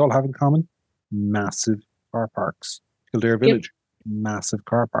places, what they all have in common? Massive car parks. Kildare Village, massive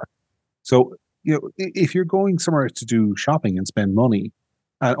car park. So, if you're going somewhere to do shopping and spend money,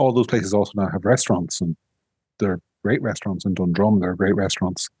 and all those places also now have restaurants, and they're great restaurants in Dundrum, they're great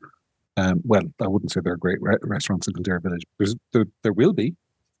restaurants. Well, I wouldn't say they're great restaurants in Kildare Village. There will be.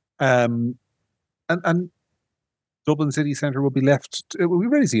 And Dublin city centre will be left. We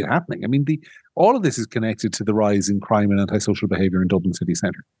already see it happening. I mean, all of this is connected to the rise in crime and antisocial behaviour in Dublin city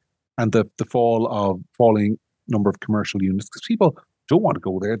centre, and the falling number of commercial units, because people don't want to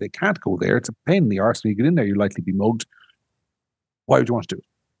go there. They can't go there. It's a pain in the arse. When you get in there, you're likely to be mugged. Why would you want to do it?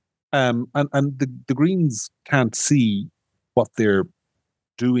 And the Greens can't see what they're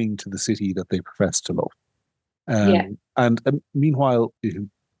doing to the city that they profess to love. And meanwhile, you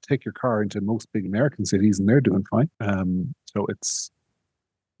take your car into most big American cities and they're doing fine. So it's,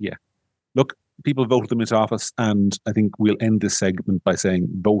 look, people voted them into office, and I think we'll end this segment by saying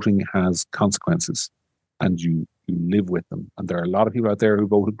voting has consequences and you live with them. And there are a lot of people out there who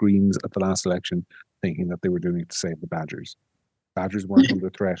voted Greens at the last election thinking that they were doing it to save the Badgers. Badgers weren't under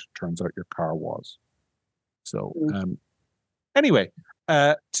threat. Turns out your car was. So anyway,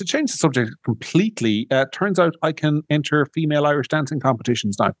 to change the subject completely, turns out I can enter female Irish dancing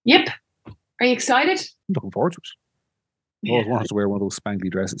competitions now. Yep. Are you excited? I'm looking forward to it. I always wanted to wear one of those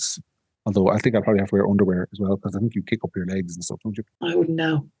spangly dresses. Although I think I'll probably have to wear underwear as well, because I think you kick up your legs and stuff, don't you? I wouldn't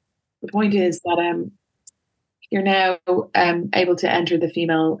know. The point is that you're now able to enter the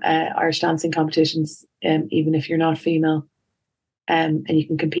female Irish dancing competitions, even if you're not female, and you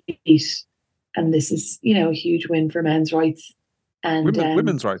can compete. And this is, a huge win for men's rights and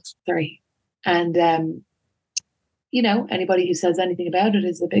women's rights. Sorry, and anybody who says anything about it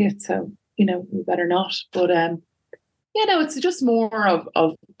is a bigot. So we better not. But it's just more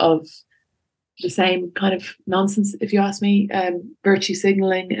of the same kind of nonsense, if you ask me. Virtue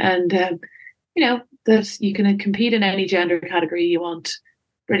signaling, and that you can compete in any gender category you want.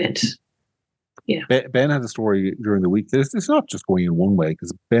 Brilliant. Yeah. Ben had a story during the week. It's not just going in one way,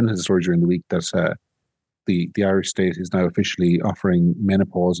 because Ben had a story during the week that the Irish state is now officially offering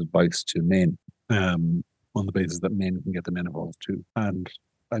menopause advice to men, on the basis that men can get the menopause too. And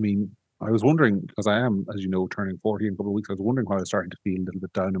I mean, I was wondering, because I am, as you know, turning 40 in a couple of weeks, I was wondering why I was starting to feel a little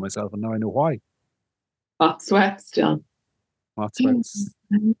bit down on myself, and now I know why. Hot sweats, John. Hot sweats.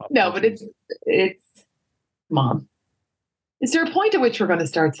 No, but it's come on. Is there a point at which we're going to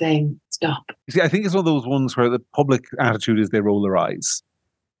start saying stop? You see, I think it's one of those ones where the public attitude is they roll their eyes.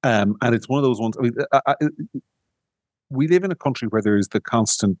 And it's one of those ones. I mean, we live in a country where there is the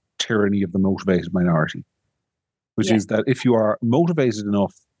constant tyranny of the motivated minority, which is that if you are motivated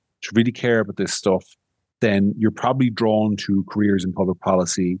enough to really care about this stuff, then you're probably drawn to careers in public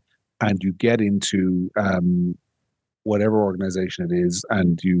policy, and you get into whatever organization it is,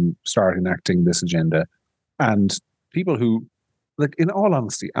 and you start enacting this agenda. And people who, like, in all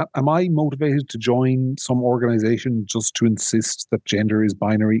honesty, am I motivated to join some organization just to insist that gender is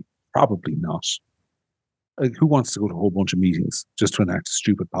binary? Probably not. Like, who wants to go to a whole bunch of meetings just to enact a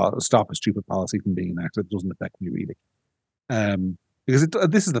stupid stop a stupid policy from being enacted? It doesn't affect me really. Because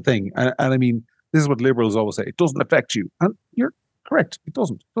this is the thing, and I mean, this is what liberals always say: it doesn't affect you, and you're correct. It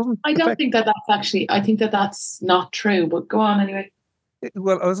doesn't. I don't think that's actually. I think that's not true. But go on anyway.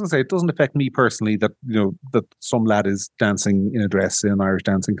 Well, I was going to say, it doesn't affect me personally that that some lad is dancing in a dress in an Irish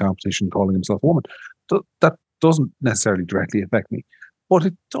dancing competition, calling himself a woman. That doesn't necessarily directly affect me, but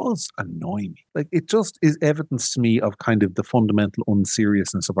it does annoy me. Like, it just is evidence to me of kind of the fundamental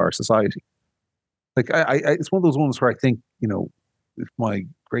unseriousness of our society. Like, it's one of those ones where I think, if my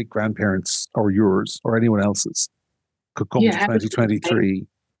great grandparents or yours or anyone else's could come to 2023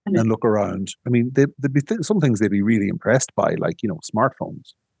 and look around, I mean, there'd be some things they'd be really impressed by, like,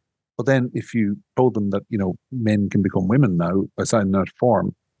 smartphones. But then if you told them that, men can become women now by signing out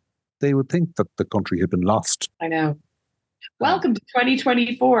form, they would think that the country had been lost. I know. Welcome to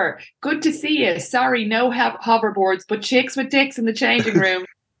 2024. Good to see you. Sorry, no hoverboards, but chicks with dicks in the changing room.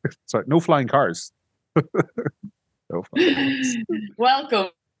 Sorry, no flying cars. No flying cars. Welcome.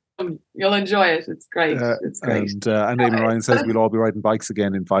 You'll enjoy it. It's great. It's great. And Eamon Ryan says we'll all be riding bikes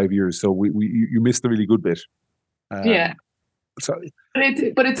again in 5 years. So you missed the really good bit. Yeah. Sorry.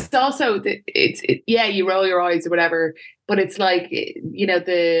 But it's also you roll your eyes or whatever. But it's like,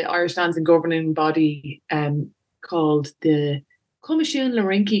 the Irish dancing governing body called the Comisiún le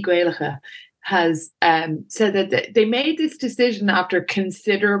Rinci Gaeilge, has said that they made this decision after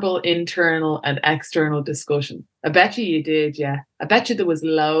considerable internal and external discussion. I bet you did, yeah. I bet you there was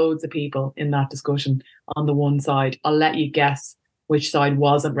loads of people in that discussion on the one side. I'll let you guess which side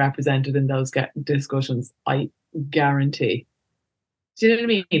wasn't represented in those discussions. I guarantee. Do you know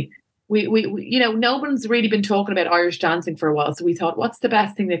what I mean? We no one's really been talking about Irish dancing for a while, so we thought, what's the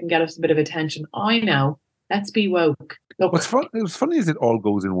best thing that can get us a bit of attention? I know. Let's be woke. Look, What's funny is it all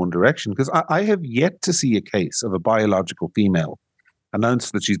goes in one direction, because I have yet to see a case of a biological female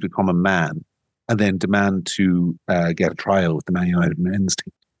announce that she's become a man and then demand to get a trial with the Man United men's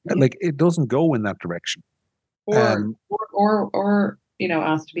team. Like, it doesn't go in that direction. or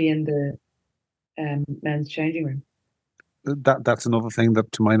asked to be in the men's changing room, That's another thing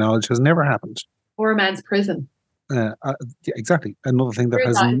that, to my knowledge, has never happened. or a men's prison. Yeah, exactly. Another thing that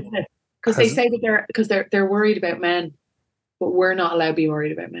hasn't. Because they say that they're worried about men, but we're not allowed to be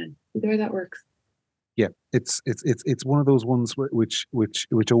worried about men. There, that works. Yeah, it's one of those ones which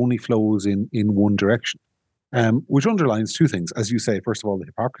only flows in one direction, which underlines two things, as you say. First of all, the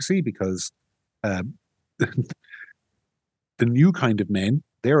hypocrisy, because the new kind of men,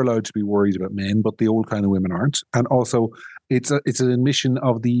 they're allowed to be worried about men, but the old kind of women aren't. And also, it's an admission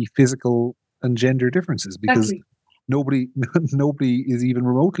of the physical and gender differences, because Exactly. nobody is even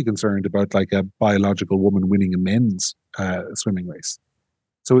remotely concerned about like a biological woman winning a men's swimming race.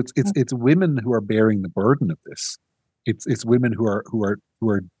 So it's women who are bearing the burden of this. It's women who are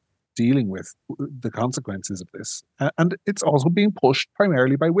dealing with the consequences of this, and it's also being pushed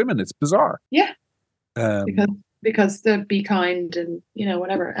primarily by women. It's bizarre. Yeah, because the be kind and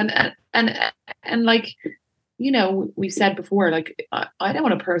whatever, and like we've said before, like I don't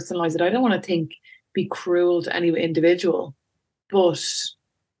want to personalize it. I don't want to be cruel to any individual, but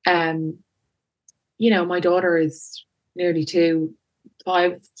my daughter is nearly 2,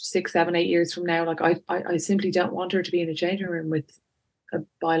 5, 6, 7, 8 years from now. Like I simply don't want her to be in a changing room with a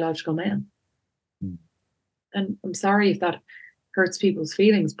biological man. And I'm sorry if that hurts people's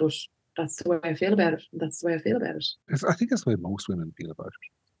feelings, but that's the way I feel about it. That's the way I feel about it. I think that's the way most women feel about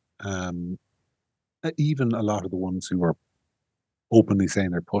it. Even a lot of the ones who are openly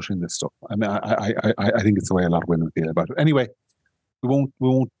saying they're pushing this stuff. I mean, I think it's the way a lot of women feel about it. Anyway, we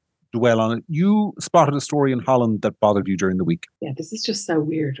won't dwell on it. You spotted a story in Holland that bothered you during the week. Yeah, this is just so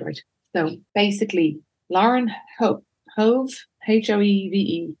weird, right? So basically, Lauren Hove, Hoeve,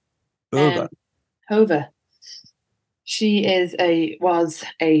 Hove. She was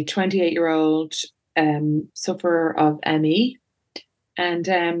a 28-year-old sufferer of ME,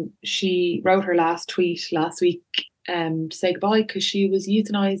 and she wrote her last tweet last week to say goodbye, because she was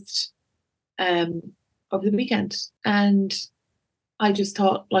euthanized over the weekend. And I just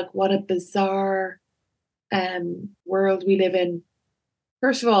thought, like, what a bizarre world we live in.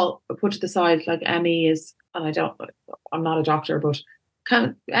 First of all, put to the side, like, ME is, and I'm not a doctor, but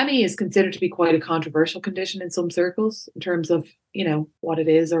ME is considered to be quite a controversial condition in some circles in terms of, what it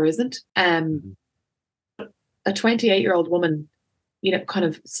is or isn't. A 28-year-old woman, kind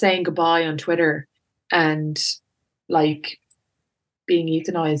of saying goodbye on Twitter and like being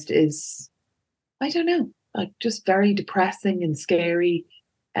euthanized is, I don't know, like just very depressing and scary.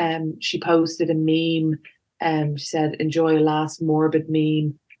 She posted a meme. She said, "Enjoy a last morbid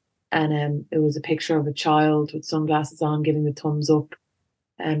meme," and it was a picture of a child with sunglasses on giving the thumbs up.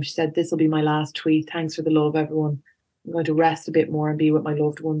 She said, "This will be my last tweet. Thanks for the love, everyone. I'm going to rest a bit more and be with my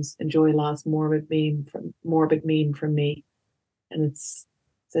loved ones. Enjoy a last morbid meme from me." And it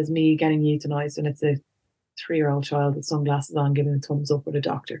says me getting euthanized, and it's a 3-year-old child with sunglasses on giving a thumbs up with a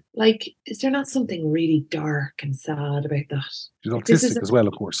doctor. Like, is there not something really dark and sad about that? She's autistic as well,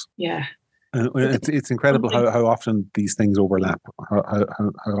 of course. Yeah. It's incredible how often these things overlap, how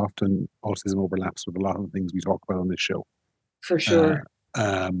often autism overlaps with a lot of the things we talk about on this show. For sure.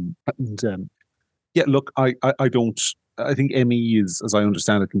 Yeah, look, I think ME is, as I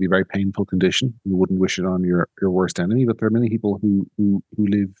understand it, can be a very painful condition. You wouldn't wish it on your worst enemy, but there are many people who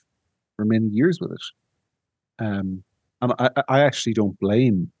live for many years with it. And I actually don't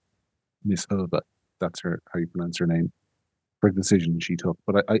blame Miss Hilda, that's how you pronounce her name, for the decision she took.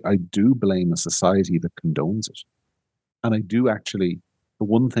 But I do blame a society that condones it. And I do actually, the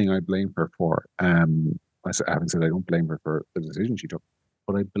one thing I blame her for, having said I don't blame her for the decision she took,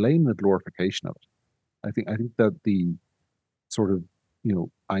 but I blame the glorification of it. I think that the sort of,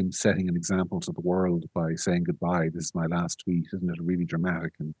 I'm setting an example to the world by saying goodbye. This is my last tweet. Isn't it a really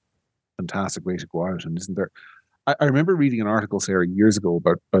dramatic and fantastic way to go out? And isn't there? I remember reading an article, Sarah, years ago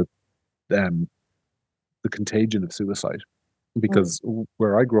about the contagion of suicide, because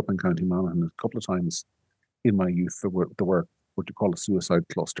where I grew up in County Monaghan, a couple of times in my youth there were what you call a suicide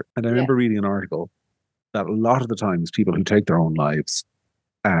cluster. And I Yeah. remember reading an article that a lot of the times people who take their own lives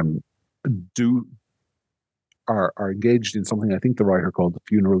are engaged in something I think the writer called the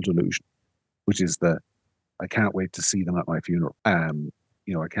funeral delusion, which is the I can't wait to see them at my funeral.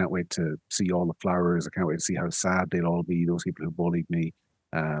 I can't wait to see all the flowers. I can't wait to see how sad they'll all be, those people who bullied me.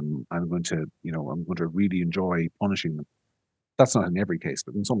 I'm going to really enjoy punishing them. That's not in every case,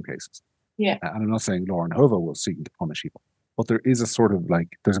 but in some cases. Yeah. And I'm not saying Lauren Hova was seeking to punish people, but there is a sort of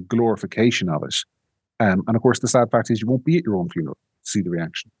there's a glorification of it. And of course, the sad fact is you won't be at your own funeral to see the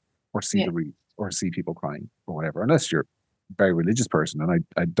reaction or see the wreath or see people crying or whatever, unless you're a very religious person. And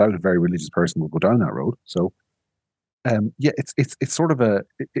I doubt a very religious person will go down that road. So, it's sort of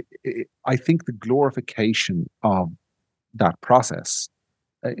I think the glorification of that process,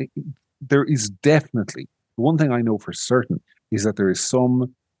 there is definitely, one thing I know for certain is that there is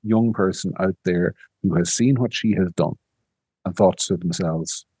some young person out there who has seen what she has done and thought to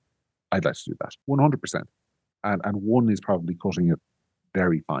themselves, I'd like to do that 100%. And one is probably cutting it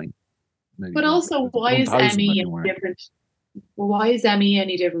very fine. Maybe but also, why is ME different? Well, why is ME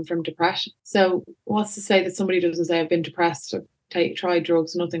any different from depression? So what's to say that somebody doesn't say, I've been depressed, or tried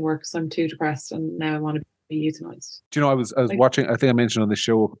drugs, nothing works, I'm too depressed, and now I want to be euthanized? Do you know, I was watching, I think I mentioned on this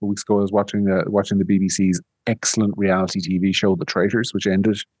show a couple of weeks ago, I was watching the BBC's excellent reality TV show, The Traitors, which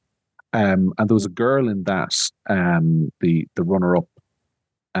ended. And there was a girl in that, the runner-up,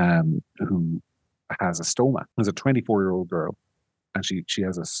 who has a stoma. There's a 24-year-old girl, and she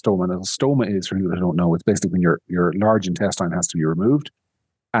has a stoma. And a stoma is, for people who don't know, it's basically when your large intestine has to be removed,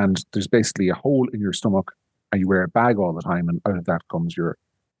 and there's basically a hole in your stomach, and you wear a bag all the time, and out of that comes your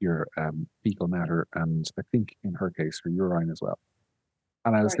fecal matter, and I think in her case her urine as well.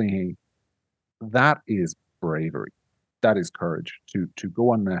 And I was thinking, that is bravery, that is courage to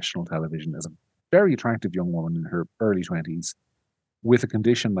go on national television as a very attractive young woman in her early 20s with a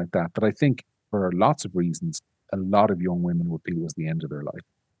condition like that I think for lots of reasons a lot of young women would feel was the end of their life.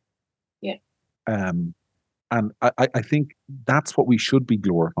 Yeah. And I think that's what we should be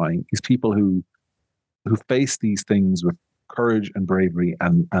glorifying, is people who face these things with courage and bravery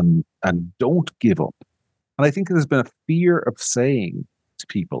and don't give up. And I think there's been a fear of saying to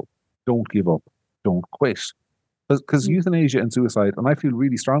people, don't give up, don't quit. Because euthanasia and suicide, and I feel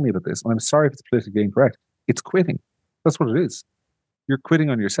really strongly about this, and I'm sorry if it's politically incorrect, it's quitting. That's what it is. You're quitting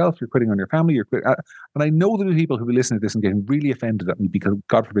on yourself, you're quitting on your family, you're quitting. And I know there are people who will listen to this and getting really offended at me because,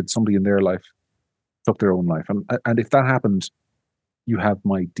 God forbid, somebody in their life took their own life. And if that happened, you have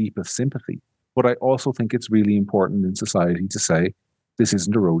my deepest sympathy. But I also think it's really important in society to say, this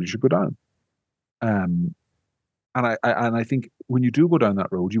isn't a road you should go down. And I think when you do go down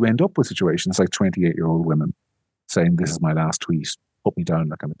that road, you end up with situations like 28-year-old women saying, this is my last tweet, put me down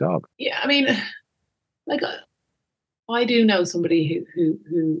like I'm a dog. Yeah, I mean, like, I do know somebody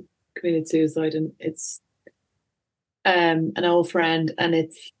who committed suicide, and it's an old friend, and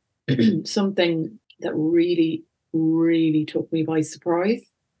it's something that really, really took me by surprise.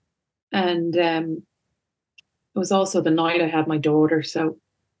 And it was also the night I had my daughter, so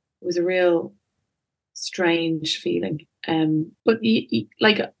it was a real strange feeling. But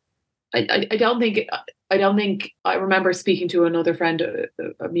I don't think I remember speaking to another friend,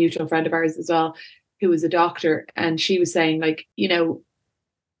 a mutual friend of ours as well, who was a doctor, and she was saying, like,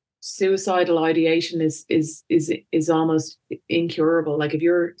 suicidal ideation is almost incurable. Like, if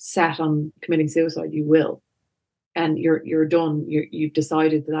you're set on committing suicide, you will, and you're done. You've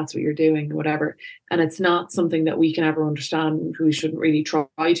decided that that's what you're doing, or whatever. And it's not something that we can ever understand. We shouldn't really try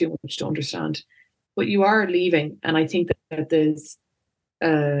too much to understand. But you are leaving, and I think that there's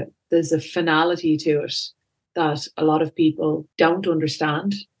a finality to it that a lot of people don't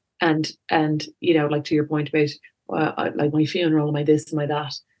understand. And like, to your point about like my funeral, my this, my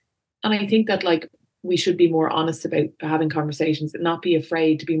that. And I think that, like, we should be more honest about having conversations and not be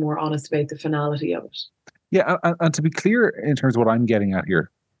afraid to be more honest about the finality of it. Yeah, and to be clear in terms of what I'm getting at here,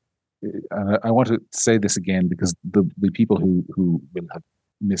 and I want to say this again because the people who will have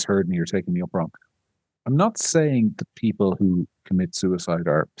misheard me or taken me up wrong. I'm not saying that people who commit suicide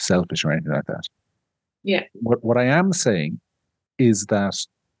are selfish or anything like that. Yeah. What I am saying is that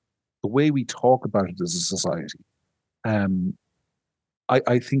the way we talk about it as a society,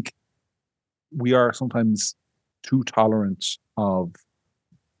 I think we are sometimes too tolerant of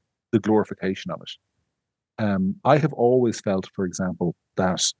the glorification of it. I have always felt, for example,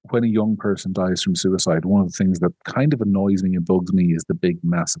 that when a young person dies from suicide, one of the things that kind of annoys me and bugs me is the big,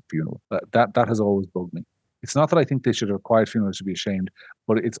 massive funeral. That has always bugged me. It's not that I think they should have a quiet funeral, they should be ashamed,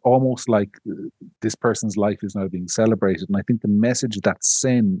 but it's almost like this person's life is now being celebrated. And I think the message that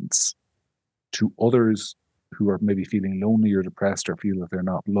sends to others who are maybe feeling lonely or depressed or feel that they're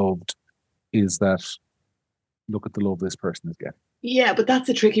not loved is that look at the love this person is getting. Yeah, but that's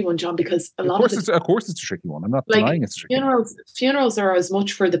a tricky one, John, because of course it's a tricky one. I'm not denying it's a tricky one. Funerals are as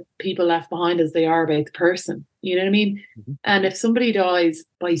much for the people left behind as they are about the person. You know what I mean? Mm-hmm. And if somebody dies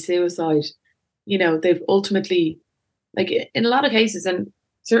by suicide, you know, they've ultimately, like in a lot of cases, and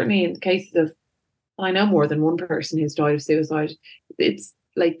certainly in the cases of, I know more than one person who's died of suicide, it's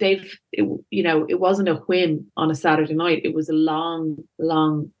like it wasn't a whim on a Saturday night. It was a long,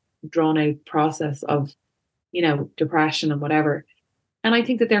 drawn out process of, you know, depression and whatever. And I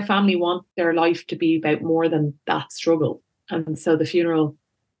think that their family want their life to be about more than that struggle. And so the funeral,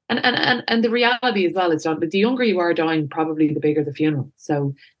 and the reality as well is, John, the younger you are dying, probably the bigger the funeral.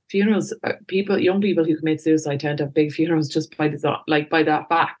 So funerals, young people who commit suicide tend to have big funerals just by that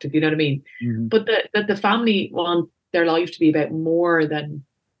fact, if you know what I mean. Mm-hmm. But that the family want their life to be about more than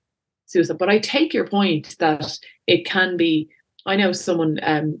suicide. But I take your point that it can be. I know someone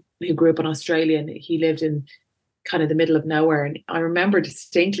who grew up in Australia, and he lived in kind of the middle of nowhere, and I remember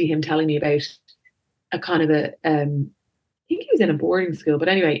distinctly him telling me about a kind of I think he was in a boarding school, but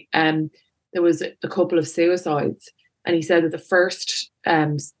anyway, there was a couple of suicides, and he said that the first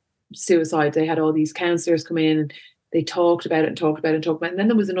suicide, they had all these counsellors come in and they talked about it, and then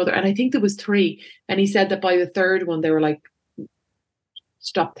there was another, and I think there was 3, and he said that by the third one they were like,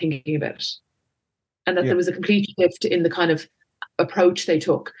 stop thinking about it, and that there was a complete shift in the kind of approach they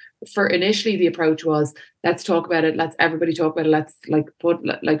took. For initially, the approach was, let's talk about it, let's everybody talk about it,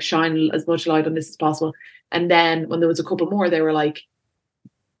 let's shine as much light on this as possible. And then when there was a couple more, they were like,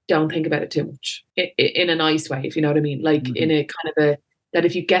 don't think about it too much, in a nice way, if you know what I mean, like mm-hmm. in a kind of that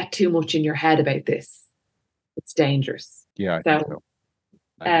if you get too much in your head about this, it's dangerous. Yeah, I think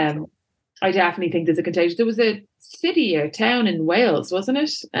so. I definitely think there's a contagion. There was a town in Wales, wasn't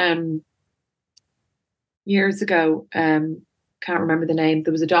it? Years ago, can't remember the name.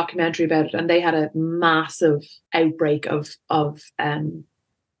 There was a documentary about it, and they had a massive outbreak of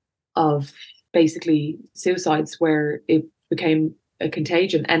basically suicides where it became a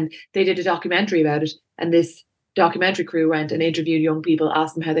contagion. And they did a documentary about it, and this documentary crew went and interviewed young people,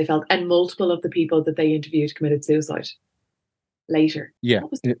 asked them how they felt, and multiple of the people that they interviewed committed suicide later. Yeah,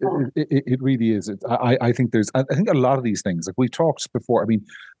 it really is. I think I think a lot of these things, like we've talked before, I mean,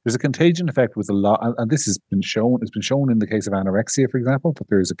 there's a contagion effect with a lot, and this has been shown, it's been shown in the case of anorexia, for example, that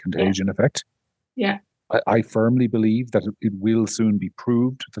there is a contagion effect. Yeah. I firmly believe that it will soon be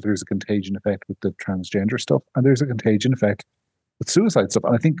proved that there's a contagion effect with the transgender stuff, and there's a contagion effect with suicide stuff.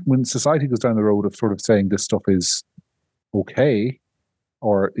 And I think when society goes down the road of sort of saying this stuff is okay,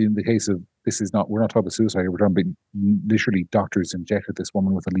 or in the case of we're not talking about suicide, we're talking about literally doctors injected this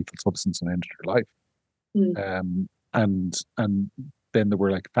woman with a lethal substance and ended her life. Mm. And then there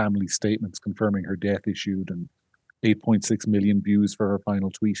were like family statements confirming her death issued, and 8.6 million views for her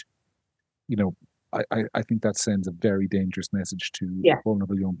final tweet. You know, I think that sends a very dangerous message to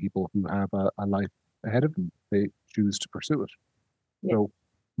vulnerable young people who have a life ahead of them. They choose to pursue it. Yeah. So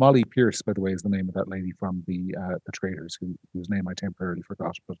Molly Pierce, by the way, is the name of that lady from the Traitors, whose name I temporarily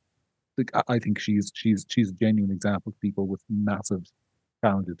forgot. But I think she's a genuine example of people with massive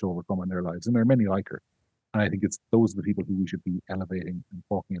challenges to overcome in their lives, and there are many like her. And I think those are the people who we should be elevating and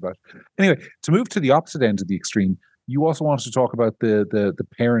talking about. Anyway, to move to the opposite end of the extreme, you also wanted to talk about the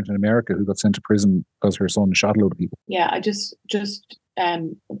parent in America who got sent to prison because her son shot a load of people. Yeah, I just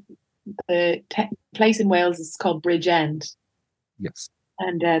the place in Wales is called Bridgend. Yes.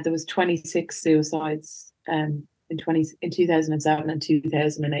 And there was 26 suicides in 2007 and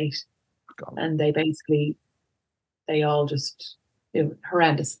 2008. God. And they all just, it was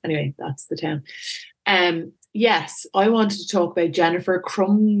horrendous. Anyway, that's the town. Yes, I wanted to talk about Jennifer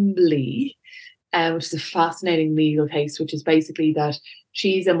Crumbley, which is a fascinating legal case, which is basically that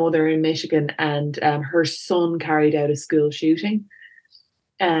she's a mother in Michigan, and her son carried out a school shooting.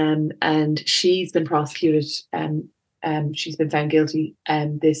 And she's been prosecuted. She's been found guilty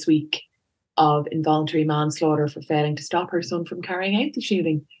this week of involuntary manslaughter for failing to stop her son from carrying out the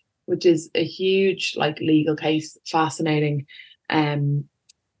shooting, which is a huge legal case, fascinating.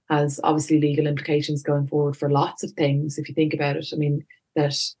 Has obviously legal implications going forward for lots of things, if you think about it. I mean,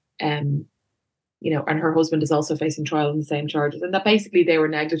 that, and her husband is also facing trial on the same charges, and that basically they were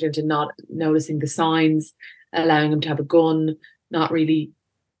negligent in not noticing the signs, allowing him to have a gun, not really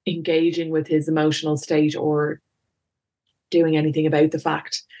engaging with his emotional state or doing anything about the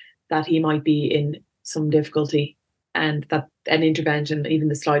fact that he might be in some difficulty, and that an intervention, even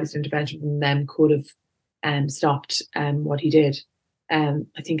the slightest intervention from them, could have stopped what he did. I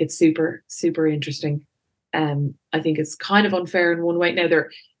think it's super, super interesting. I think it's kind of unfair in one way. Now,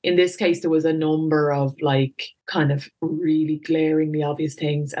 in this case, there was a number of like kind of really glaringly obvious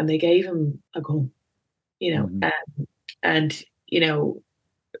things, and they gave him a gun, you know, and you know,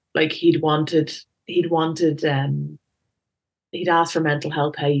 like he'd asked for mental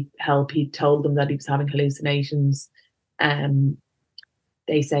health help. He told them that he was having hallucinations. Um,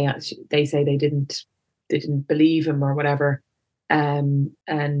 they say they didn't believe him or whatever. And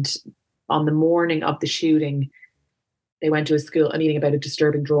on the morning of the shooting, they went to a meeting about a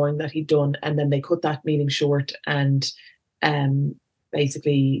disturbing drawing that he'd done, and then they cut that meeting short. And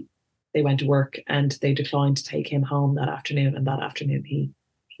basically, they went to work and they declined to take him home that afternoon. And that afternoon, he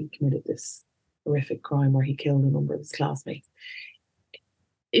committed this horrific crime where he killed a number of his classmates.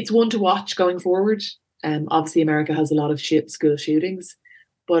 It's one to watch going forward. Obviously, America has a lot of school shootings,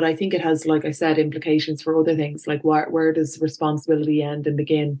 but I think it has, like I said, implications for other things. Like where does responsibility end and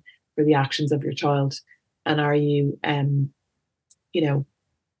begin for the actions of your child? And are you, are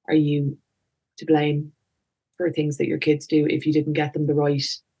you to blame for things that your kids do if you didn't get them the right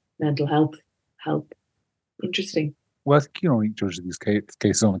mental health help? Interesting. Well, you judge these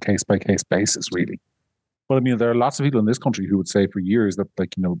cases on a case-by-case basis, really. But I mean, there are lots of people in this country who would say for years that,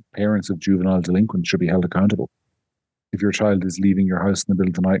 like, parents of juvenile delinquents should be held accountable. If your child is leaving your house in the middle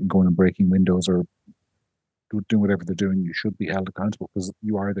of the night and going and breaking windows or doing whatever they're doing, you should be held accountable because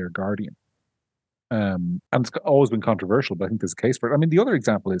you are their guardian. And it's always been controversial, but I think there's a case for it. I mean, the other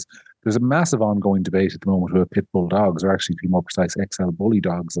example is there's a massive ongoing debate at the moment about pit bull dogs, or actually, to be more precise, XL bully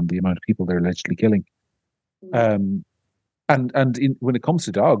dogs, and the amount of people they're allegedly killing. And when it comes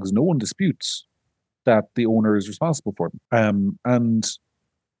to dogs, no one disputes that the owner is responsible for them. And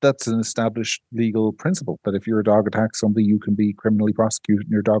that's an established legal principle that if your dog attacks somebody, you can be criminally prosecuted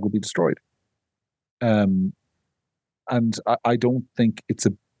and your dog will be destroyed. And I don't think it's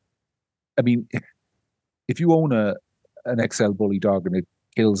I mean, if you own an XL bully dog and it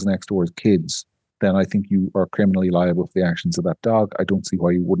kills next door's kids, then I think you are criminally liable for the actions of that dog. I don't see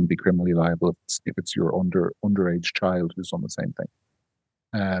why you wouldn't be criminally liable if it's your underage child who's done the same thing.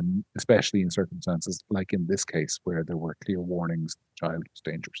 Especially in circumstances like in this case where there were clear warnings the child was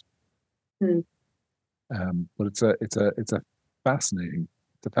dangerous. But it's a fascinating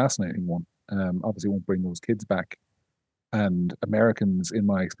one. Obviously, won't bring those kids back, and Americans, in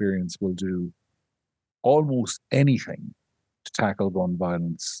my experience, will do almost anything to tackle gun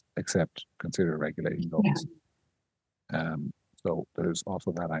violence except consider regulating guns. So there's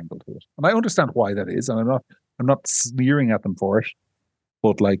also that angle to it, and I understand why that is, and I'm not sneering at them for it.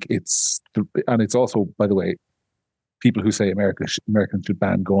 But like it's also, by the way, people who say Americans should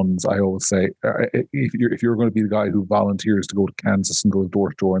ban guns. I always say, if you're going to be the guy who volunteers to go to Kansas and go door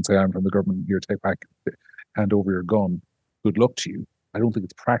to door and say, I'm from the government here, take back, hand over your gun, good luck to you. I don't think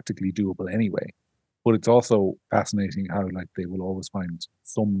it's practically doable anyway. But it's also fascinating how like they will always find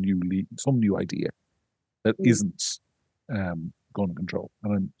some new idea that isn't gun control.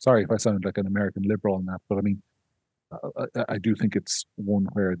 And I'm sorry if I sound like an American liberal on that, but I mean, I do think it's one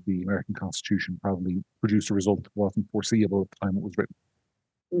where the American Constitution probably produced a result that wasn't foreseeable at the time it was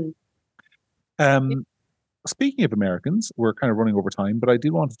written. Speaking of Americans, we're kind of running over time, but I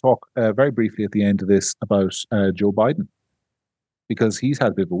do want to talk very briefly at the end of this about Joe Biden, because he's had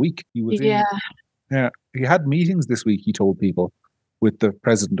a bit of a week. He was he had meetings this week, he told people, with the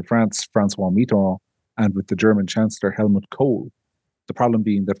president of France, Francois Mitterrand, and with the German Chancellor, Helmut Kohl. The problem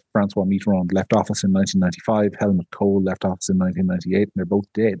being that Francois Mitterrand left office in 1995, Helmut Kohl left office in 1998, and they're both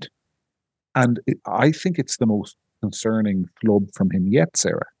dead. And I think it's the most concerning flub from him yet,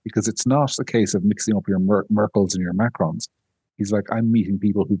 Sarah, because it's not a case of mixing up your Merkels and your Macrons. He's like, I'm meeting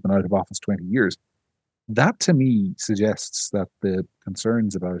people who've been out of office 20 years. That, to me, suggests that the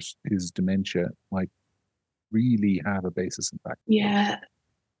concerns about his dementia might really have a basis in fact. Yeah,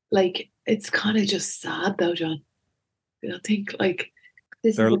 like, it's kind of just sad, though, John. I think, like,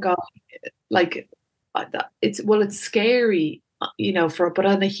 this is a guy, like, it's scary, but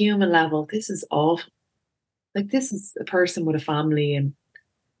on a human level, this is awful. Like, this is a person with a family, and,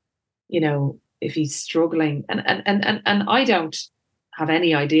 if he's struggling, and I don't have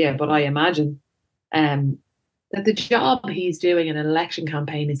any idea, but I imagine that the job he's doing in an election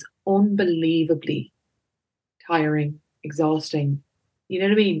campaign is unbelievably tiring, exhausting. You know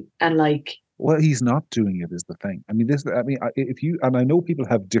what I mean? And like, well, he's not doing it is the thing. I mean, and I know people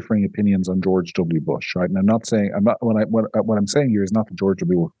have differing opinions on George W. Bush, right? And what I'm saying here is not that George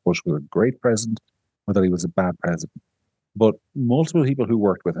W. Bush was a great president or that he was a bad president, but multiple people who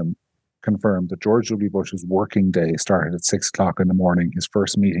worked with him confirmed that George W. Bush's working day started at 6 o'clock in the morning. His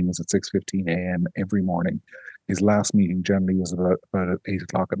first meeting was at 6:15 a.m. every morning. His last meeting generally was about at 8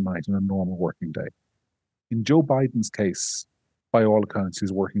 o'clock at night on a normal working day. In Joe Biden's case, by all accounts,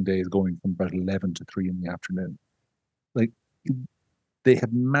 his working day is going from about 11 to 3 in the afternoon. Like, they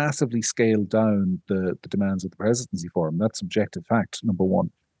have massively scaled down the demands of the presidency for him. That's objective fact, number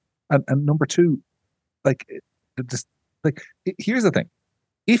one. And number two, here's the thing.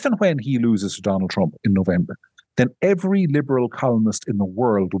 If and when he loses to Donald Trump in November, then every liberal columnist in the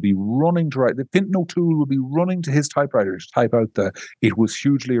world will be running to write. The Fintan O'Toole will be running to his typewriter to type out the "it was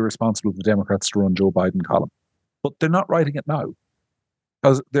hugely irresponsible of the Democrats to run Joe Biden" column. But they're not writing it now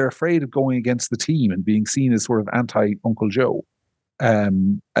because they're afraid of going against the team and being seen as sort of anti-Uncle Joe,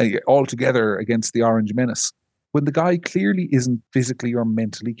 altogether against the Orange Menace, when the guy clearly isn't physically or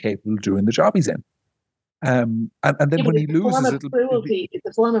mentally capable of doing the job he's in. And then when he loses, it's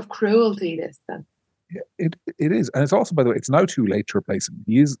a form of cruelty. This then. It is, and it's also, by the way, it's now too late to replace him.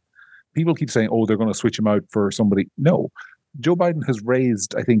 People keep saying, "Oh, they're going to switch him out for somebody." No, Joe Biden has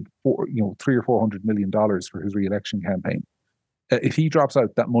raised, I think, $300 or $400 million for his re-election campaign. If he drops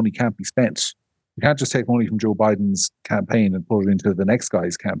out, that money can't be spent. You can't just take money from Joe Biden's campaign and put it into the next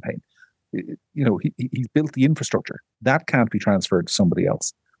guy's campaign. He's built the infrastructure that can't be transferred to somebody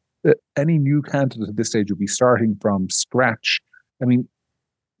else. Any new candidate at this stage would be starting from scratch. I mean,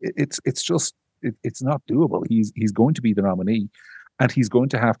 it's not doable. He's going to be the nominee, and he's going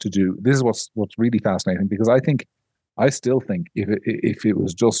to have to do. This is what's really fascinating, because I still think if it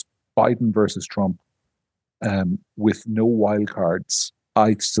was just Biden versus Trump, with no wild cards,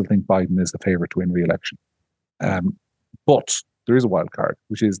 I still think Biden is the favorite to win re-election. But there is a wild card,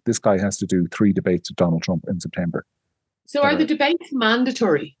 which is this guy has to do 3 debates with Donald Trump in September. So are the debates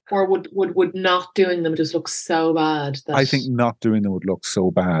mandatory, or would not doing them just look so bad? I think not doing them would look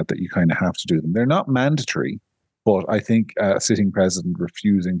so bad that you kind of have to do them. They're not mandatory, but I think a sitting president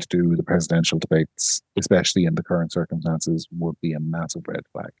refusing to do the presidential debates, especially in the current circumstances, would be a massive red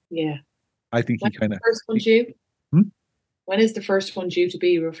flag. Yeah. I think he kind of... First one due? When is the first one due to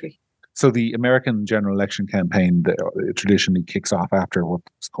be, roughly? So the American general election campaign traditionally kicks off after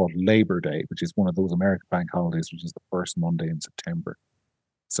what's called Labor Day, which is one of those American bank holidays, which is the first Monday in September.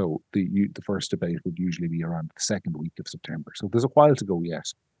 So the first debate would usually be around the second week of September. So there's a while to go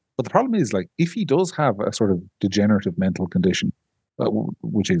yet. But the problem is, like, if he does have a sort of degenerative mental condition,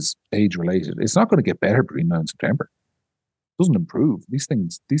 which is age-related, it's not going to get better between now and September. It doesn't improve. These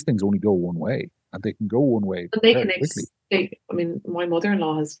things only go one way, and they can go one way very quickly. I mean, my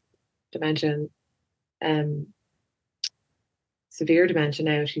mother-in-law has dementia, severe dementia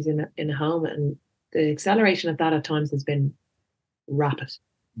now. She's in a home, and the acceleration of that at times has been rapid.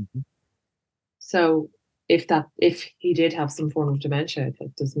 Mm-hmm. So if he did have some form of dementia,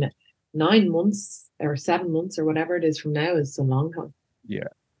 there's 9 months or 7 months or whatever it is from now is a long time. Yeah,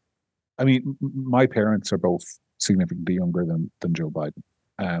 I mean, my parents are both significantly younger than Joe Biden,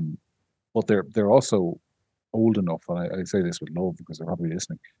 but they're also old enough, and I say this with love because they're probably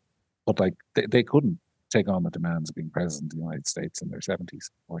listening. But like they couldn't take on the demands of being president of the United States in their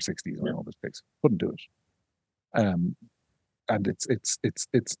 70s or 60s or all this case. Couldn't do it. And it's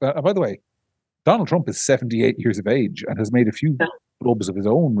by the way, Donald Trump is 78 years of age and has made a few clubs of his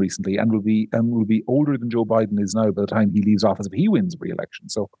own recently, and will be older than Joe Biden is now by the time he leaves office if he wins re-election.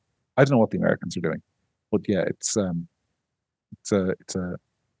 So I don't know what the Americans are doing, but yeah, it's a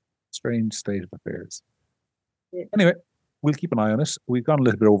strange state of affairs. Yeah. Anyway, we'll keep an eye on it. We've gone a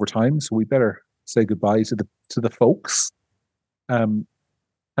little bit over time, so we better say goodbye to the folks.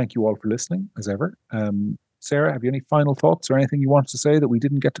 Thank you all for listening, as ever. Sarah, have you any final thoughts or anything you want to say that we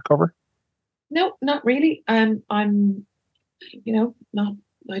didn't get to cover? No, not really. I'm, I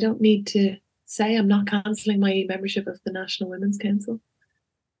don't need to say I'm not cancelling my membership of the National Women's Council,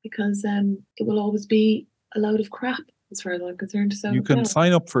 because it will always be a load of crap as far as I'm concerned. So you can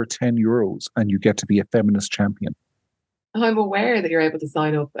sign up for €10 and you get to be a feminist champion. I'm aware that you're able to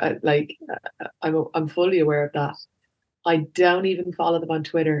sign up. I'm fully aware of that. I don't even follow them on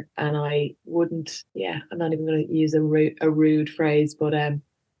Twitter, and I wouldn't. Yeah, I'm not even going to use a rude phrase, but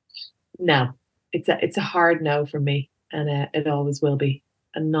no, it's a hard no from me, and it always will be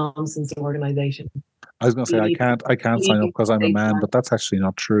a nonsense organization. I was going to say I can't sign up because I'm a man, but that's actually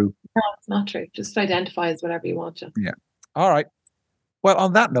not true. No, it's not true. Just identify as whatever you want to. Yeah. All right. Well,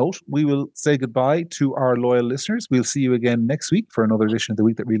 on that note, we will say goodbye to our loyal listeners. We'll see you again next week for another edition of The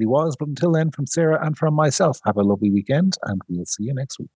Week That Really Was. But until then, from Sarah and from myself, have a lovely weekend, and we'll see you next week.